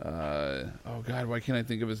God, why can't I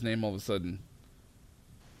think of his name all of a sudden?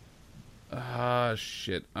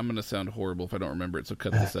 Shit. I'm going to sound horrible if I don't remember it, so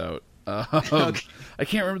cut this out. Okay. I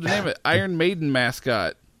can't remember the name of it. Iron Maiden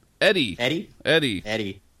mascot. Eddie.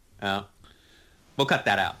 Eddie. We'll cut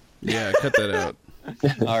that out. Yeah, cut that out.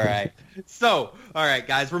 All right. So, all right,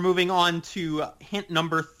 guys, we're moving on to hint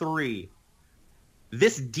number 3.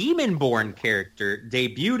 This Demon-born character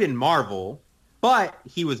debuted in Marvel, but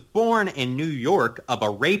he was born in New York of a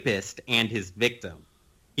rapist and his victim.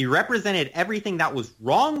 He represented everything that was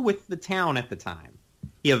wrong with the town at the time.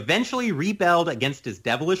 He eventually rebelled against his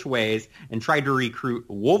devilish ways and tried to recruit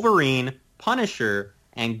Wolverine, Punisher,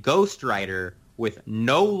 and Ghost Rider with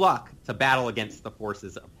no luck to battle against the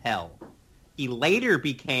forces of Hell. He later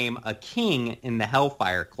became a king in the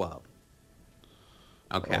Hellfire Club.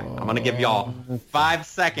 Okay, I'm going to give y'all 5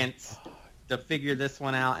 seconds to figure this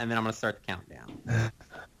one out, and then I'm going to start the countdown.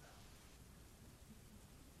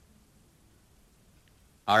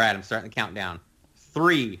 All right, I'm starting the countdown.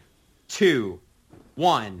 3, 2,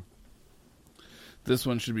 1. This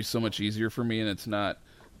one should be so much easier for me, and it's not.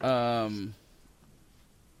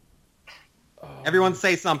 Everyone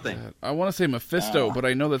say something. I want to say Mephisto, but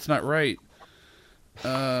I know that's not right.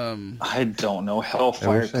 I don't know.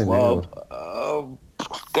 Hellfire Club. Oh,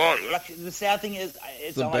 God. The sad thing is,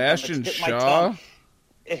 it's Sebastian like Shaw?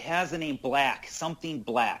 It has a name, Black. Something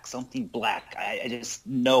Black. Something Black. I just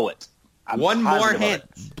know it. One more hint.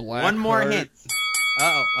 One more Blackheart. hint.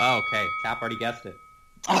 Oh, okay. Tap already guessed it.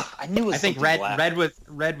 Oh, I knew it was I think something Black.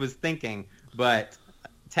 Red was thinking, but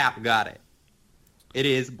Tap got it. It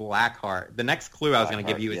is Blackheart. The next clue I was going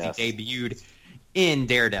to give you is he debuted in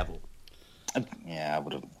Daredevil. Yeah, I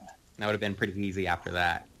would have. That would have been pretty easy after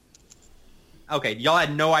that. Okay, y'all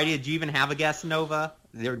had no idea. Did you even have a guess, Nova?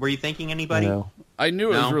 Were you thinking anybody? No. I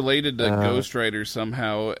knew it was related to Ghost Rider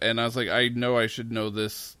somehow, and I was like, I know I should know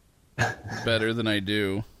this better than I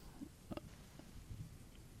do.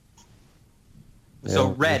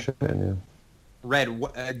 So, Yeah, Red,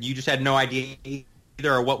 you just had no idea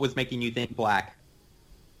either, or what was making you think Black?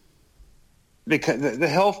 Because the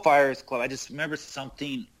Hellfire's Club, I just remember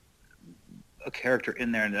a character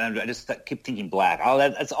in there, and I just keep thinking Black.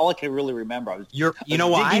 That's all I can really remember. You know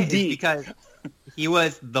why? It's because he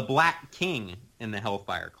was the Black King in the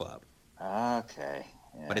Hellfire Club. Okay.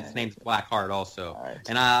 Yeah. But its name's Blackheart also. Right.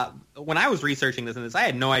 And when I was researching this, I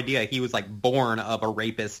had no idea he was like born of a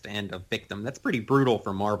rapist and a victim. That's pretty brutal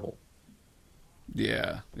for Marvel.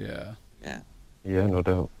 Yeah. Yeah, no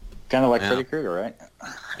doubt. Kind of like Freddy Krueger, right?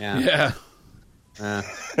 Yeah. All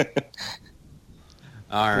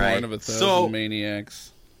right. Born of 1,000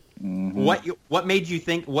 maniacs. Mm-hmm. What made you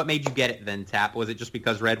get it then, Tap? Was it just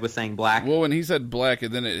because Red was saying Black? Well, when he said Black,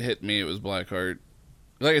 and then it hit me, it was Blackheart.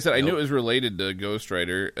 Like I said, I knew it was related to Ghost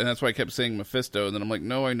Rider, and that's why I kept saying Mephisto, and then I'm like,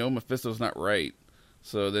 no, I know Mephisto's not right.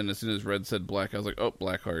 So then as soon as Red said Black, I was like, oh,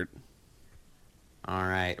 Blackheart. All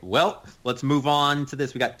right. Well, let's move on to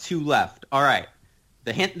this. We got 2 left. All right.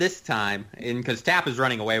 The hint this time, because Tap is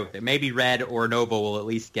running away with it, maybe Red or Nova will at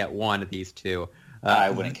least get one of these 2.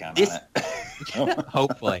 I wouldn't count on it.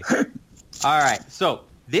 Hopefully. All right. So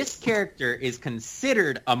this character is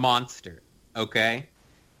considered a monster, okay?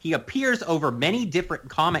 He appears over many different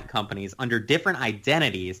comic companies under different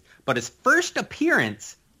identities, but his first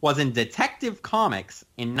appearance was in Detective Comics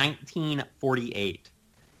in 1948.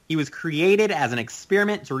 He was created as an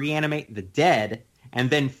experiment to reanimate the dead and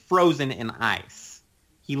then frozen in ice.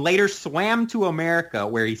 He later swam to America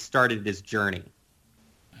where he started his journey.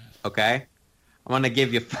 Okay? I'm going to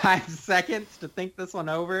give you 5 seconds to think this one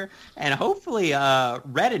over. And hopefully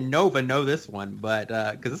Red and Nova know this one, but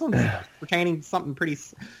because this one's pertaining to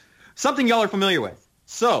something y'all are familiar with.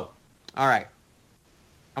 So, all right.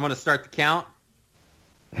 I'm going to start the count.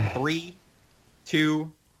 3,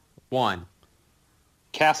 2, 1.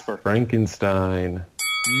 Casper. Frankenstein.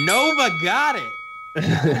 Nova got it.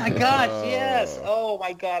 Oh my gosh, yes. Oh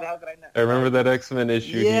my God, how could I not? I remember that X-Men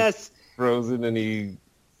issue. Yes. He frozen and he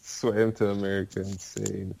swam to America.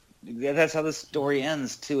 Insane. Yeah, that's how the story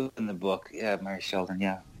ends too in the book. Yeah, Mary Sheldon.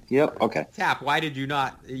 Yeah. Yep. Okay. Tap, why did you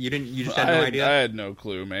not? You just had no idea? I had no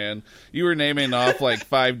clue, man. You were naming off like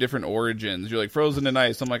 5 different origins. You're like frozen in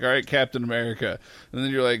ice. I'm like, all right, Captain America. And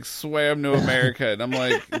then you're like swam to America, and I'm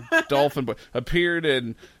like Dolphin Boy appeared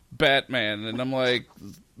in Batman, and I'm like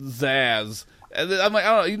Zaz. And then I'm like, I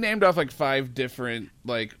don't know. You named off like 5 different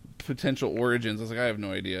like potential origins. I was like, I have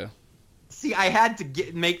no idea. See, I had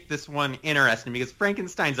to make this one interesting because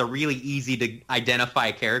Frankenstein's a really easy to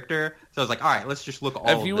identify character. So I was like, all right, let's just look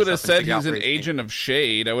all If you would have said he was an agent of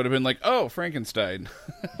S.H.I.E.L.D., I would have been like, oh, Frankenstein.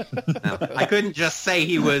 No, I couldn't just say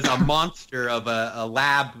he was a monster of a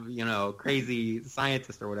lab, crazy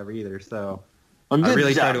scientist or whatever either. So I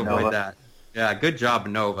really tried to avoid that. Yeah, good job,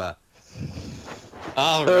 Nova.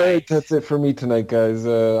 All right, that's it for me tonight, guys.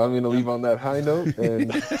 I'm going to leave on that high note.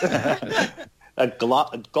 And a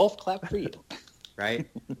golf clap for you. Right?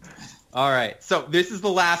 All right. So this is the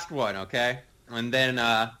last one, okay? And then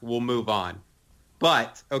we'll move on.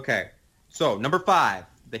 But, okay. So, number 5.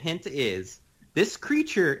 The hint is, this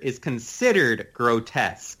creature is considered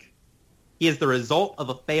grotesque. He is the result of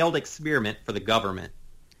a failed experiment for the government.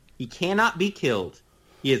 He cannot be killed.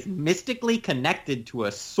 He is mystically connected to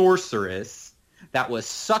a sorceress that was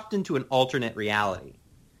sucked into an alternate reality.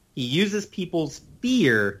 He uses people's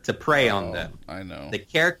fear to prey on them. I know. The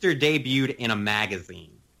character debuted in a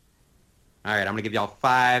magazine. All right, I'm going to give y'all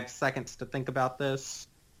 5 seconds to think about this.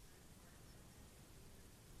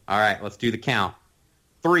 All right, let's do the count.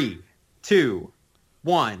 3, 2,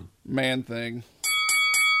 1. Man-Thing.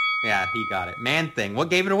 Yeah, he got it. Man-Thing. What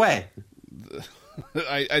gave it away?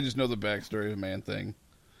 I just know the backstory of Man-Thing.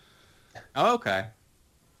 Oh, okay.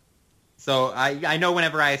 So I know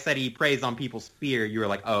whenever I said he preys on people's fear, you were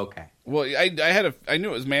like, oh, okay. Well, I knew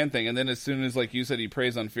it was Man-Thing, and then as soon as like you said he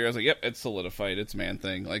preys on fear, I was like, yep, it's solidified. It's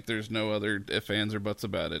Man-Thing. Like there's no other ifs, ands, or buts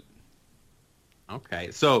about it.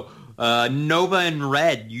 Okay, so Nova and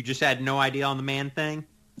Red, you just had no idea on the Man-Thing?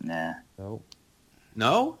 Nah. Nope.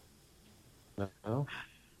 No? No.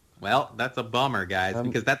 Well, that's a bummer, guys,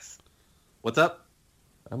 because that's... What's up?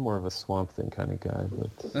 I'm more of a Swamp Thing kind of guy,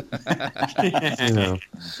 but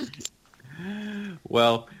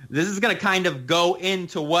Well, this is going to kind of go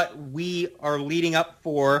into what we are leading up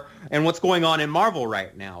for and what's going on in Marvel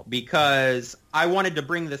right now, because I wanted to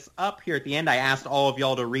bring this up here at the end. I asked all of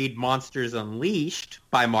y'all to read Monsters Unleashed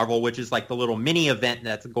by Marvel, which is like the little mini event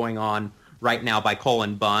that's going on right now by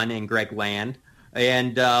Cullen Bunn and Greg Land.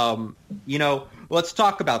 And, let's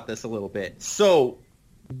talk about this a little bit. So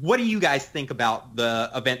what do you guys think about the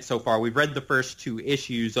event so far? We've read the first 2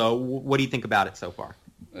 issues. What do you think about it so far?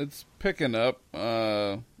 It's picking up.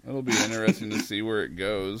 It'll be interesting to see where it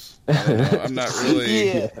goes. I don't know. I'm not really.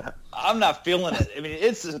 Yeah, I'm not feeling it.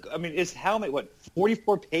 It's how many?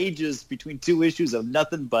 44 pages between 2 issues of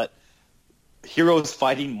nothing but heroes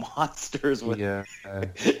fighting monsters.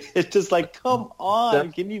 It's just like, come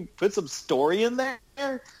on, can you put some story in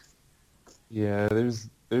there? Yeah,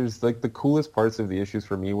 there's like the coolest parts of the issues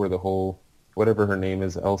for me were the whole whatever her name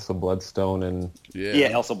is, Elsa Bloodstone and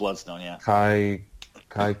Elsa Bloodstone, yeah. Kai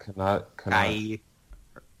Kanat. I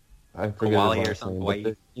forget Kawali his or last something.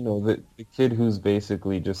 name, but the kid who's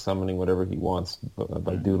basically just summoning whatever he wants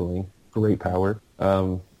by doodling. Great power.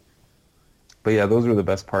 But yeah, those are the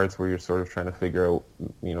best parts where you're sort of trying to figure out,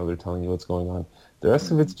 they're telling you what's going on. The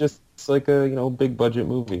rest of it's just like a, big budget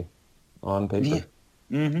movie on paper. Yeah.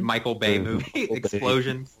 Mm-hmm. Michael Bay movie,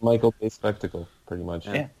 explosions. Michael Bay spectacle, pretty much.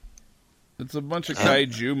 Yeah. It's a bunch of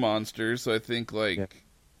kaiju monsters, so I think the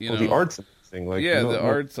art's amazing. The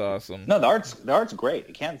art's awesome. No, the art's great.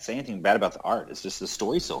 You can't say anything bad about the art. It's just the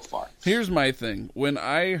story so far. Here's my thing. When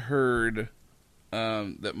I heard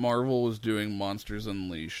that Marvel was doing Monsters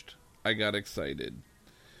Unleashed, I got excited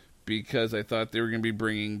because I thought they were going to be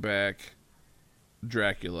bringing back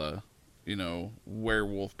Dracula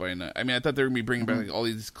Werewolf by Night. I mean, I thought they were going to be bringing back all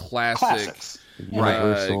these Classics.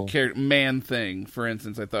 Man-Thing, for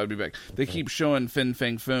instance. I thought would be back. They keep showing Fin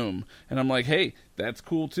Fang Foom, and I'm like, hey, that's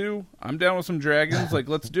cool too. I'm down with some dragons. Like,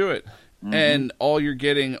 let's do it. And all you're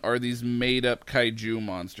getting are these made-up kaiju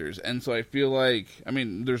monsters. And so I feel like, I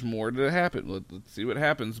mean, there's more to happen. Let's see what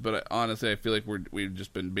happens. But honestly, I feel like we've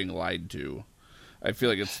just been being lied to. I feel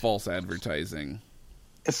like it's false advertising.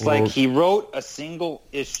 It's like he wrote a single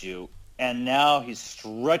issue, and now he's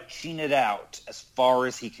stretching it out as far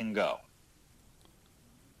as he can go.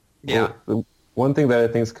 Yeah. Well, one thing that I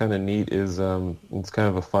think is kind of neat is, it's kind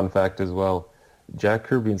of a fun fact as well, Jack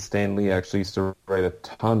Kirby and Stan Lee actually used to write a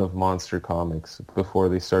ton of monster comics before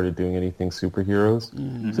they started doing anything superheroes.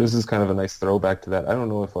 Mm-hmm. So this is kind of a nice throwback to that. I don't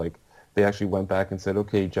know if they actually went back and said,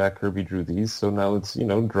 okay, Jack Kirby drew these, so now let's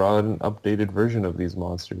draw an updated version of these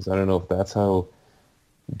monsters. I don't know if that's how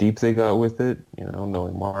deep they got with it,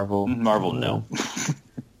 knowing Marvel. Marvel, no.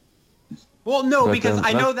 Well, no, because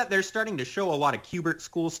I know that they're starting to show a lot of Kubert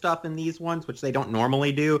School stuff in these ones, which they don't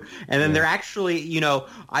normally do. And then they're actually,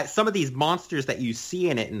 some of these monsters that you see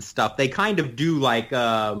in it and stuff, they kind of do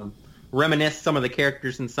reminisce some of the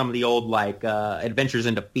characters in some of the old Adventures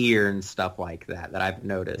into Fear and stuff like that I've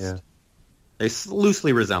noticed. Yeah. They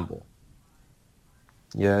loosely resemble.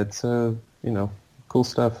 Yeah, it's cool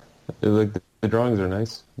stuff. The drawings are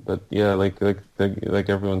nice, but yeah, like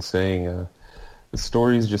everyone's saying, the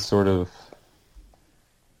story's just sort of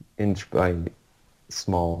inch by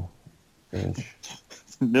small inch.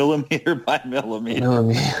 Millimeter by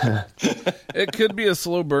millimeter. It could be a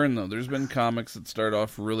slow burn, though. There's been comics that start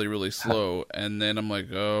off really, really slow, and then I'm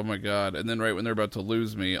like, oh my god. And then right when they're about to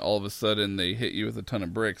lose me, all of a sudden they hit you with a ton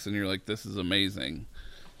of bricks, and you're like, this is amazing.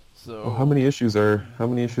 So how many issues are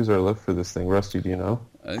left for this thing? Rusty, do you know?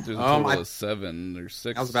 I think there's a total of 7 or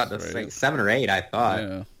 6. I was about to say 7 or 8, I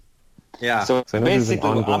thought. Yeah. So basically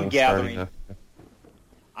what I'm gathering,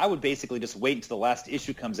 I would basically just wait until the last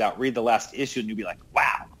issue comes out, read the last issue, and you'd be like,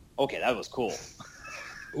 wow, okay, that was cool.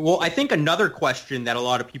 Well, I think another question that a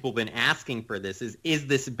lot of people have been asking for this is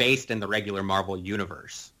this based in the regular Marvel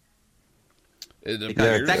universe?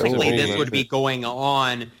 Because technically this would be going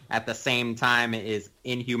on at the same time as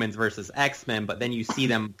Inhumans versus X-Men, but then you see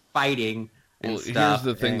them fighting and stuff.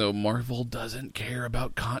 Here's the thing, though. Marvel doesn't care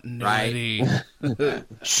about continuity. Right?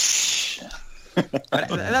 But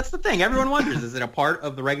that's the thing. Everyone wonders, is it a part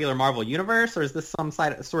of the regular Marvel universe, or is this some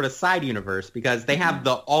sort of side universe? Because they have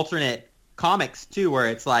the alternate comics, too, where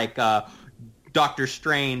it's like Doctor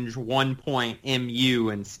Strange 1.MU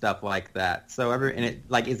and stuff like that. So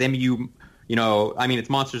is MU, it's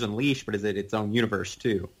Monsters Unleashed, but is it its own universe,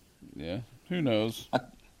 too? Yeah, who knows?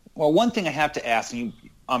 Well, one thing I have to ask, and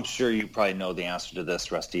I'm sure you probably know the answer to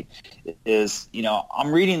this, Rusty, is,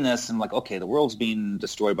 I'm reading this and I'm like, okay, the world's being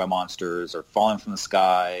destroyed by monsters or falling from the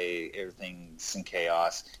sky, everything's in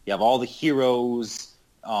chaos. You have all the heroes,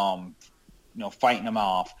 fighting them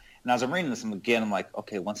off. And as I'm reading this, I'm like,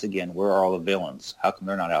 okay, once again, where are all the villains? How come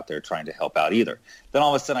they're not out there trying to help out either? Then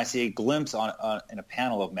all of a sudden I see a glimpse in a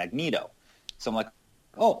panel of Magneto. So I'm like,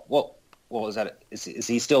 oh, well, is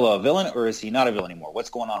he still a villain, or is he not a villain anymore? What's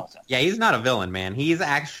going on with him? Yeah, he's not a villain, man. He's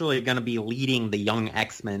actually going to be leading the Young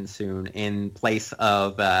X-Men soon in place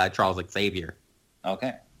of Charles Xavier.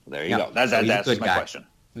 Okay, there you go. That's my question.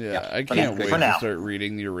 Yeah, I can't wait to start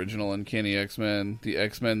reading the original Uncanny X-Men, the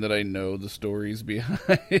X-Men that I know the stories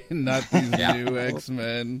behind, not these new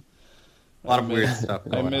X-Men. A lot of weird stuff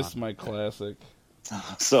going on. I miss my classic.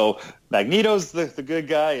 So Magneto's the good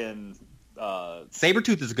guy, and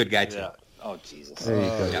Sabretooth is a good guy too. Yeah. Oh Jesus!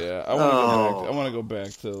 Yeah, I want to go back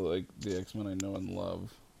to the X-Men I know and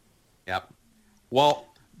love. Yep. Well,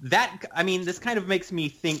 this kind of makes me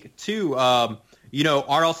think too.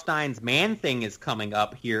 R.L. Stine's Man-Thing is coming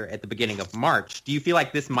up here at the beginning of March. Do you feel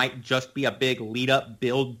like this might just be a big lead-up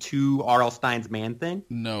build to R.L. Stine's Man-Thing?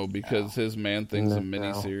 No, because his Man-Thing's a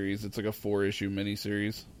miniseries. It's like a 4-issue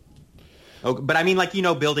miniseries. Oh, but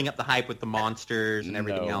building up the hype with the monsters and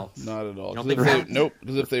everything else. Not at all. Nope.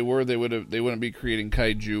 Because if they were, they wouldn't be creating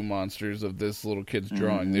kaiju monsters of this little kid's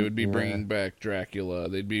drawing. Mm-hmm. They would be bringing back Dracula.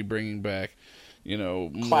 They'd be bringing back,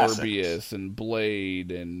 Morbius and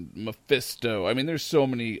Blade and Mephisto. I mean, there's so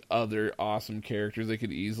many other awesome characters they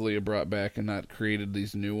could easily have brought back and not created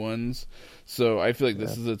these new ones. So I feel like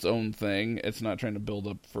this is its own thing. It's not trying to build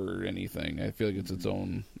up for anything. I feel like it's its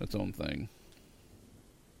own thing.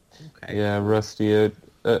 Okay. Yeah, Rusty,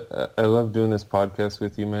 I love doing this podcast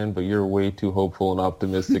with you, man, but you're way too hopeful and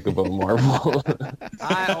optimistic about Marvel.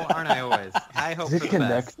 Aren't I always? I hope for the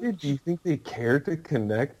best. Do you think they care to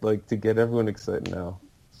connect, to get everyone excited now?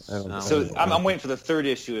 I don't know. So I'm waiting for the third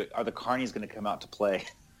issue. Are the Carnies going to come out to play?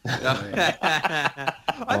 That's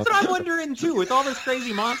what I'm wondering too. With all this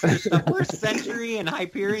crazy monster stuff, where's Century and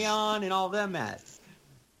Hyperion and all them at?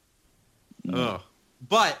 Ugh.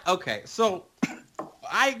 But okay, so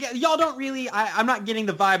y'all don't really. I'm not getting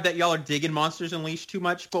the vibe that y'all are digging Monsters Unleashed too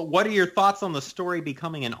much. But what are your thoughts on the story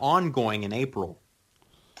becoming an ongoing in April?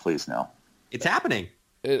 Please no. It's happening.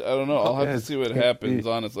 I don't know. I'll have to see what happens.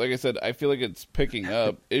 Honestly, like I said, I feel like it's picking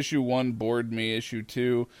up. Issue 1 bored me. Issue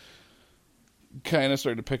 2 kind of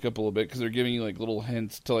started to pick up a little bit because they're giving you like little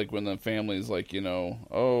hints to like when the family's like,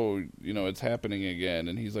 it's happening again,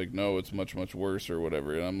 and he's like, no, it's much worse or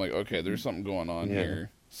whatever, and I'm like, okay, there's something going on here.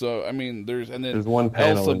 So I mean, there's one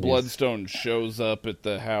panel Elsa Bloodstone shows up at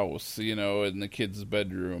the house, in the kid's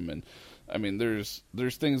bedroom, and I mean, there's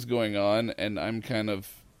things going on, and I'm kind of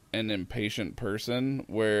an impatient person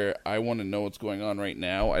where I want to know what's going on right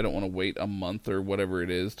now. I don't want to wait a month or whatever it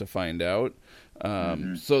is to find out.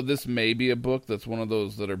 So this may be a book that's one of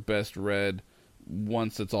those that are best read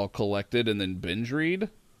once it's all collected and then binge read,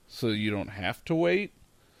 so you don't have to wait.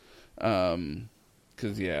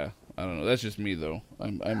 'Cause I don't know. That's just me though.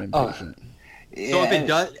 I'm impatient. So if it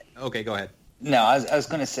does, okay, go ahead. No, I was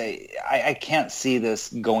going to say, I can't see this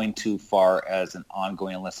going too far as an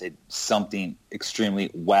ongoing unless something extremely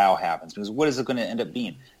wow happens. Because what is it going to end up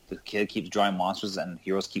being? The kid keeps drawing monsters and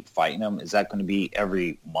heroes keep fighting them? Is that going to be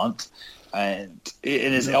every month? And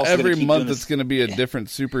it is also every month it's going to be a different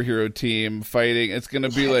superhero team fighting. It's going to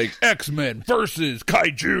be like X-Men versus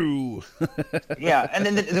Kaiju. Yeah, and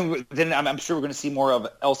then I'm sure we're going to see more of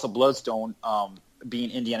Elsa Bloodstone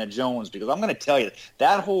being Indiana Jones, because I'm going to tell you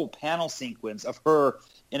that whole panel sequence of her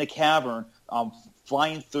in a cavern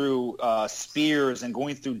flying through spears and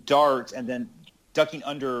going through darts and then ducking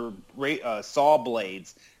under saw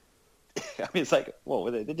blades. I mean, it's like,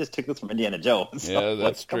 whoa, they just took this from Indiana Jones. Yeah, that's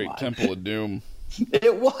like, straight Temple of Doom.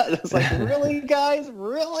 It was. It's like, really, guys?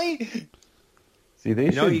 Really? See,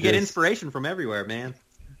 you get inspiration from everywhere, man.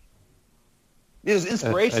 It was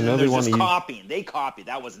inspiration, and there's just copying. They copied.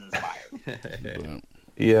 That wasn't inspired.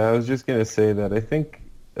 Yeah, I was just going to say that I think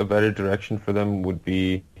a better direction for them would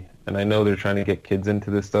be, and I know they're trying to get kids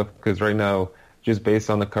into this stuff, because right now, just based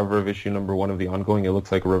on the cover of issue number 1 of the ongoing, it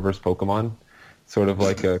looks like a reverse Pokemon. Sort of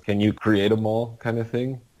like a can you create them all kind of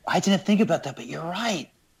thing. I didn't think about that, but you're right.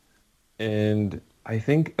 And I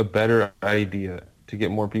think a better idea to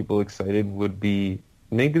get more people excited would be,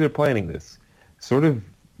 maybe they're planning this, sort of,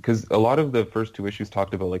 because a lot of the first 2 issues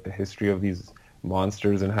talked about like the history of these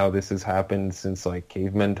monsters and how this has happened since like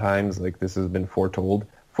caveman times, like this has been foretold.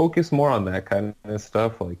 Focus more on that kind of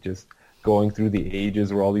stuff, like just going through the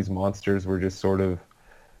ages where all these monsters were just sort of,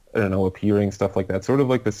 I don't know, appearing, stuff like that. Sort of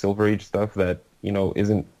like the Silver Age stuff that,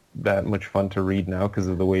 isn't that much fun to read now because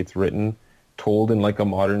of the way it's written, told in like a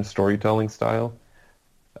modern storytelling style.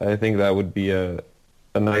 I think that would be a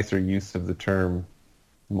nicer use of the term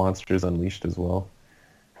Monsters Unleashed as well.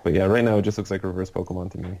 But yeah, right now it just looks like reverse Pokemon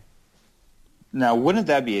to me. Now, wouldn't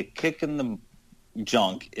that be a kick in the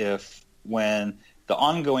junk if when the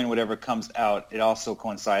ongoing whatever comes out, it also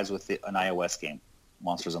coincides with an iOS game,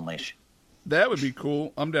 Monsters Unleashed? That would be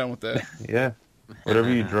cool. I'm down with that. Yeah. Whatever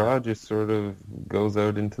you draw just sort of goes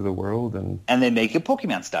out into the world. And they make it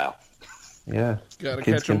Pokemon style. Yeah. Gotta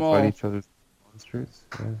kids catch them all. Fight each other's monsters.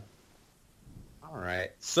 Yeah. All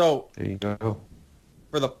right. So there you go.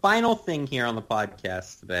 For the final thing here on the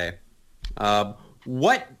podcast today,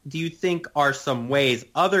 what do you think are some ways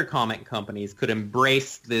other comic companies could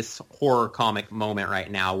embrace this horror comic moment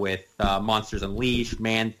right now with Monsters Unleashed,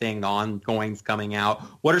 Man-Thing, the ongoings coming out?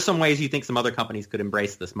 What are some ways you think some other companies could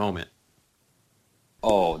embrace this moment?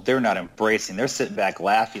 Oh, they're not embracing. They're sitting back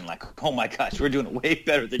laughing like, oh my gosh, we're doing way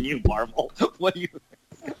better than you, Marvel. What do you...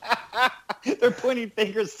 They're pointing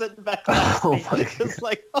fingers, sitting back laughing. It's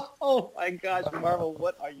like, oh my gosh, Marvel,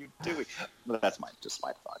 what are you doing? Well, that's just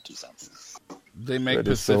my thought, 2 cents. They make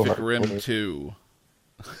Pacific Rim 2.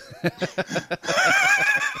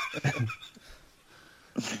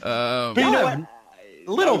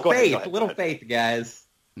 Little faith, guys.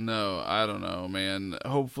 No, I don't know, man.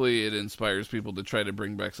 Hopefully it inspires people to try to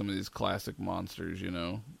bring back some of these classic monsters, Yeah,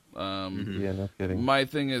 no kidding. My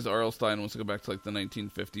thing is R.L. Stine wants to go back to like the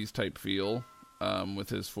 1950s type feel with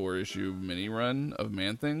his 4-issue mini run of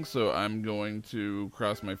Man-Thing, so I'm going to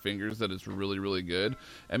cross my fingers that it's really, really good,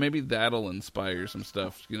 and maybe that'll inspire some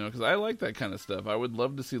stuff, because I like that kind of stuff. I would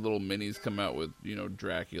love to see little minis come out with,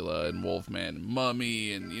 Dracula and Wolfman and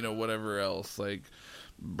Mummy and, whatever else, like...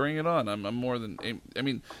 Bring it on. I'm more than... I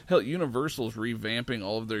mean, hell, Universal's revamping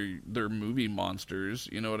all of their movie monsters.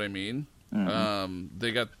 You know what I mean? Mm-hmm.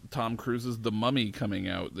 They got Tom Cruise's The Mummy coming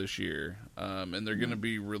out this year. And they're going to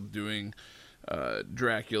be doing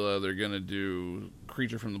Dracula. They're gonna do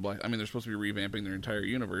Creature from the Black. I mean, they're supposed to be revamping their entire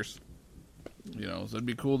universe. You know, so it'd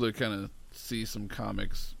be cool to kind of see some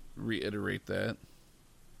comics reiterate that.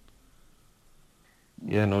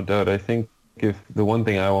 Yeah, no doubt. I think if the one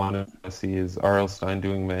thing I want to see is R.L. Stine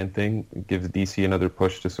doing Man-Thing, it gives DC another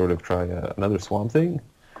push to sort of try another Swamp Thing.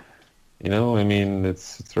 You know, I mean,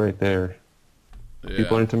 it's right there. Yeah.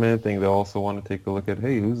 People are into Man-Thing. They also want to take a look at,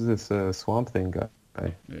 hey, who's this Swamp Thing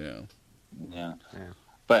guy? Yeah.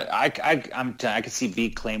 But I could see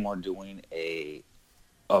B. Claymore doing a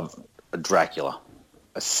Dracula,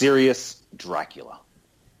 a serious Dracula,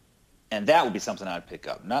 and that would be something I'd pick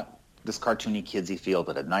up. Not this cartoony kidsy feel,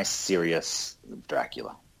 but a nice serious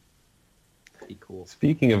Dracula. Be cool.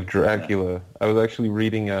 Speaking of Dracula, I was actually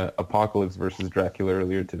reading Apocalypse versus Dracula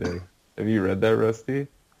earlier today. Have you read that, Rusty?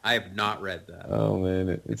 I have not read that. Oh man,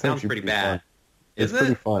 it sounds pretty bad. Fun. It's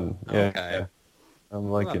pretty fun. Yeah. Okay. I'm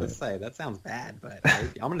liking it. Say that sounds bad, but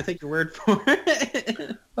I'm going to take your word for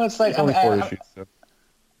it. Well, it's like It's only 4 issues. So.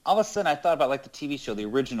 All of a sudden, I thought about like the TV show, the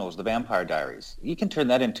originals, the Vampire Diaries. You can turn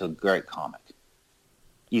that into a great comic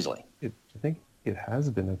easily. I think it has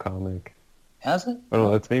been a comic. Has it? I don't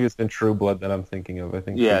know. It's been True Blood that I'm thinking of. I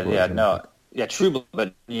think. True Blood,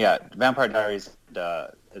 but Vampire Diaries,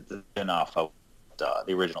 it's been off of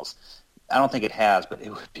the originals. I don't think it has, but it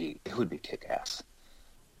would be kick-ass.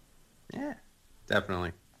 Yeah,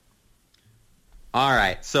 definitely. All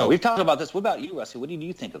right, so we've talked about this. What about you, Rusty? What do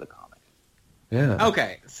you think of the comic? Yeah.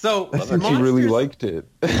 Okay, so I think you really liked it.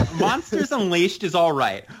 Monsters Unleashed is all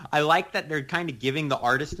right. I like that they're kind of giving the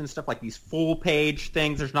artist and stuff like these full-page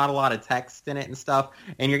things. There's not a lot of text in it and stuff,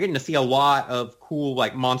 and you're getting to see a lot of cool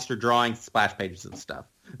like monster drawings, splash pages and stuff.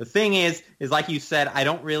 The thing is like you said, I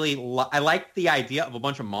don't really I like the idea of a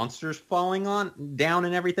bunch of monsters falling down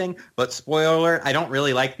and everything, but spoiler alert, I don't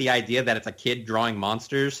really like the idea that it's a kid drawing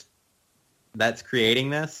monsters that's creating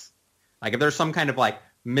this. Like if there's some kind of like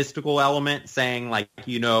mystical element saying like,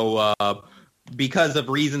 because of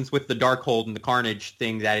reasons with the Darkhold and the Carnage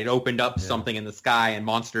thing that it opened up something in the sky and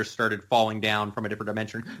monsters started falling down from a different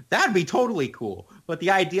dimension, that'd be totally cool. But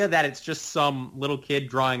the idea that it's just some little kid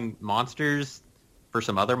drawing monsters for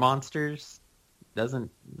some other monsters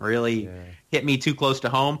doesn't really hit me too close to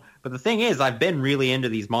home. But the thing is, I've been really into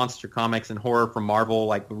these monster comics and horror from Marvel,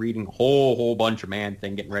 like reading a whole bunch of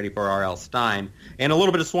Man-Thing, getting ready for R.L. Stine, and a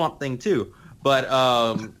little bit of Swamp Thing too. But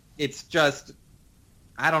it's just,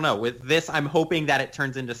 I don't know. With this, I'm hoping that it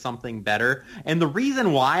turns into something better. And the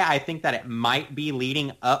reason why I think that it might be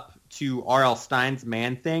leading up to R.L. Stine's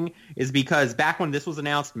Man-Thing is because back when this was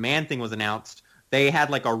announced, Man-Thing was announced, they had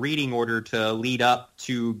like a reading order to lead up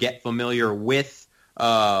to get familiar with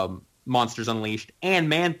Monsters Unleashed and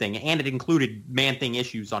Man-Thing, and it included Man-Thing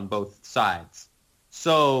issues on both sides.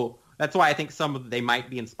 So that's why I think they might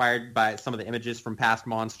be inspired by some of the images from past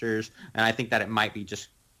Monsters, and I think that it might be just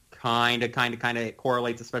kind of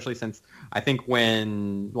correlates, especially since I think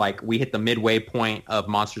when like we hit the midway point of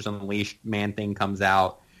Monsters Unleashed, Man-Thing comes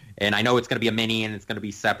out. And I know it's going to be a mini and it's going to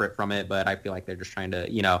be separate from it, but I feel like they're just trying to,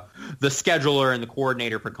 the scheduler and the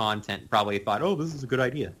coordinator for content probably thought, oh, this is a good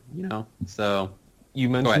idea, So you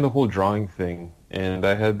mentioned the whole drawing thing, and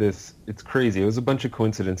I had this, it's crazy. It was a bunch of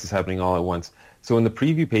coincidences happening all at once. So when the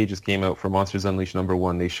preview pages came out for Monsters Unleashed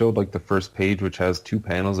 #1, they showed like the first page, which has 2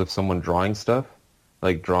 panels of someone drawing stuff,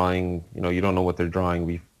 like drawing, you don't know what they're drawing.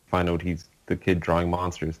 We find out he's the kid drawing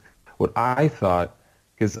monsters. What I thought,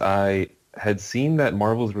 because I had seen that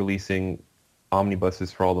Marvel's releasing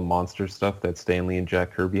omnibuses for all the monster stuff that Stan Lee and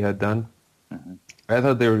Jack Kirby had done. Mm-hmm. I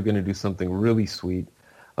thought they were going to do something really sweet.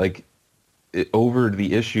 Like, over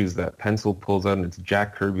the issues, that pencil pulls out and it's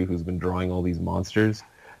Jack Kirby who's been drawing all these monsters.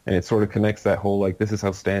 And it sort of connects that whole, like, this is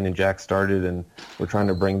how Stan and Jack started and we're trying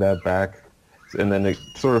to bring that back. And then it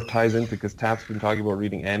sort of ties into, because Tap's been talking about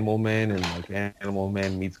reading Animal Man, and like Animal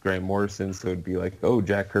Man meets Grant Morrison, so it'd be like, oh,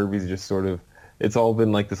 Jack Kirby's just sort of, it's all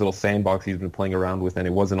been like this little sandbox he's been playing around with, and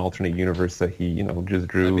it was an alternate universe that he, just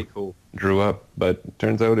drew up. But it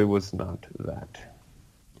turns out it was not that.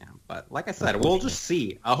 Yeah, but like I said, we'll just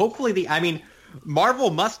see. Hopefully Marvel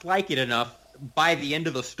must like it enough by the end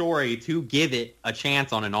of the story to give it a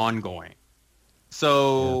chance on an ongoing.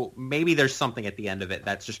 So maybe there's something at the end of it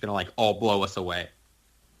that's just going to like all blow us away.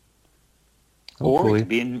 Or it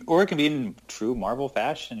can be in true Marvel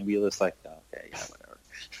fashion and be just like, okay, yeah, whatever.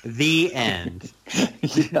 The end.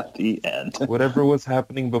 Yeah, the end. Whatever was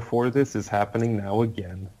happening before this is happening now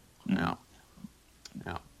again. No.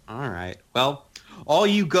 All right. Well, All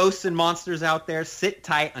you ghosts and monsters out there, sit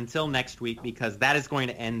tight until next week because that is going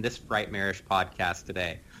to end this Frightmarish podcast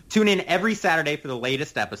today. Tune in every Saturday for the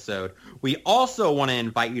latest episode. We also want to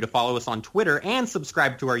invite you to follow us on Twitter and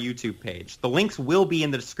subscribe to our YouTube page. The links will be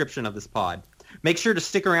in the description of this pod. Make sure to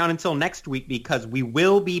stick around until next week because we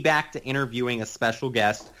will be back to interviewing a special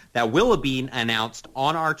guest that will be announced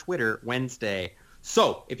on our Twitter Wednesday.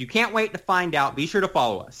 So if you can't wait to find out, be sure to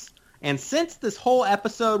follow us. And since this whole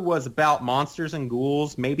episode was about monsters and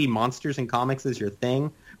ghouls, maybe monsters and comics is your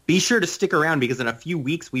thing, be sure to stick around because in a few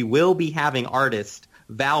weeks we will be having artist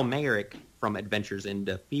Val Mayrick from Adventures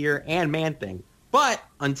into Fear and Man-Thing. But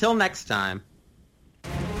until next time,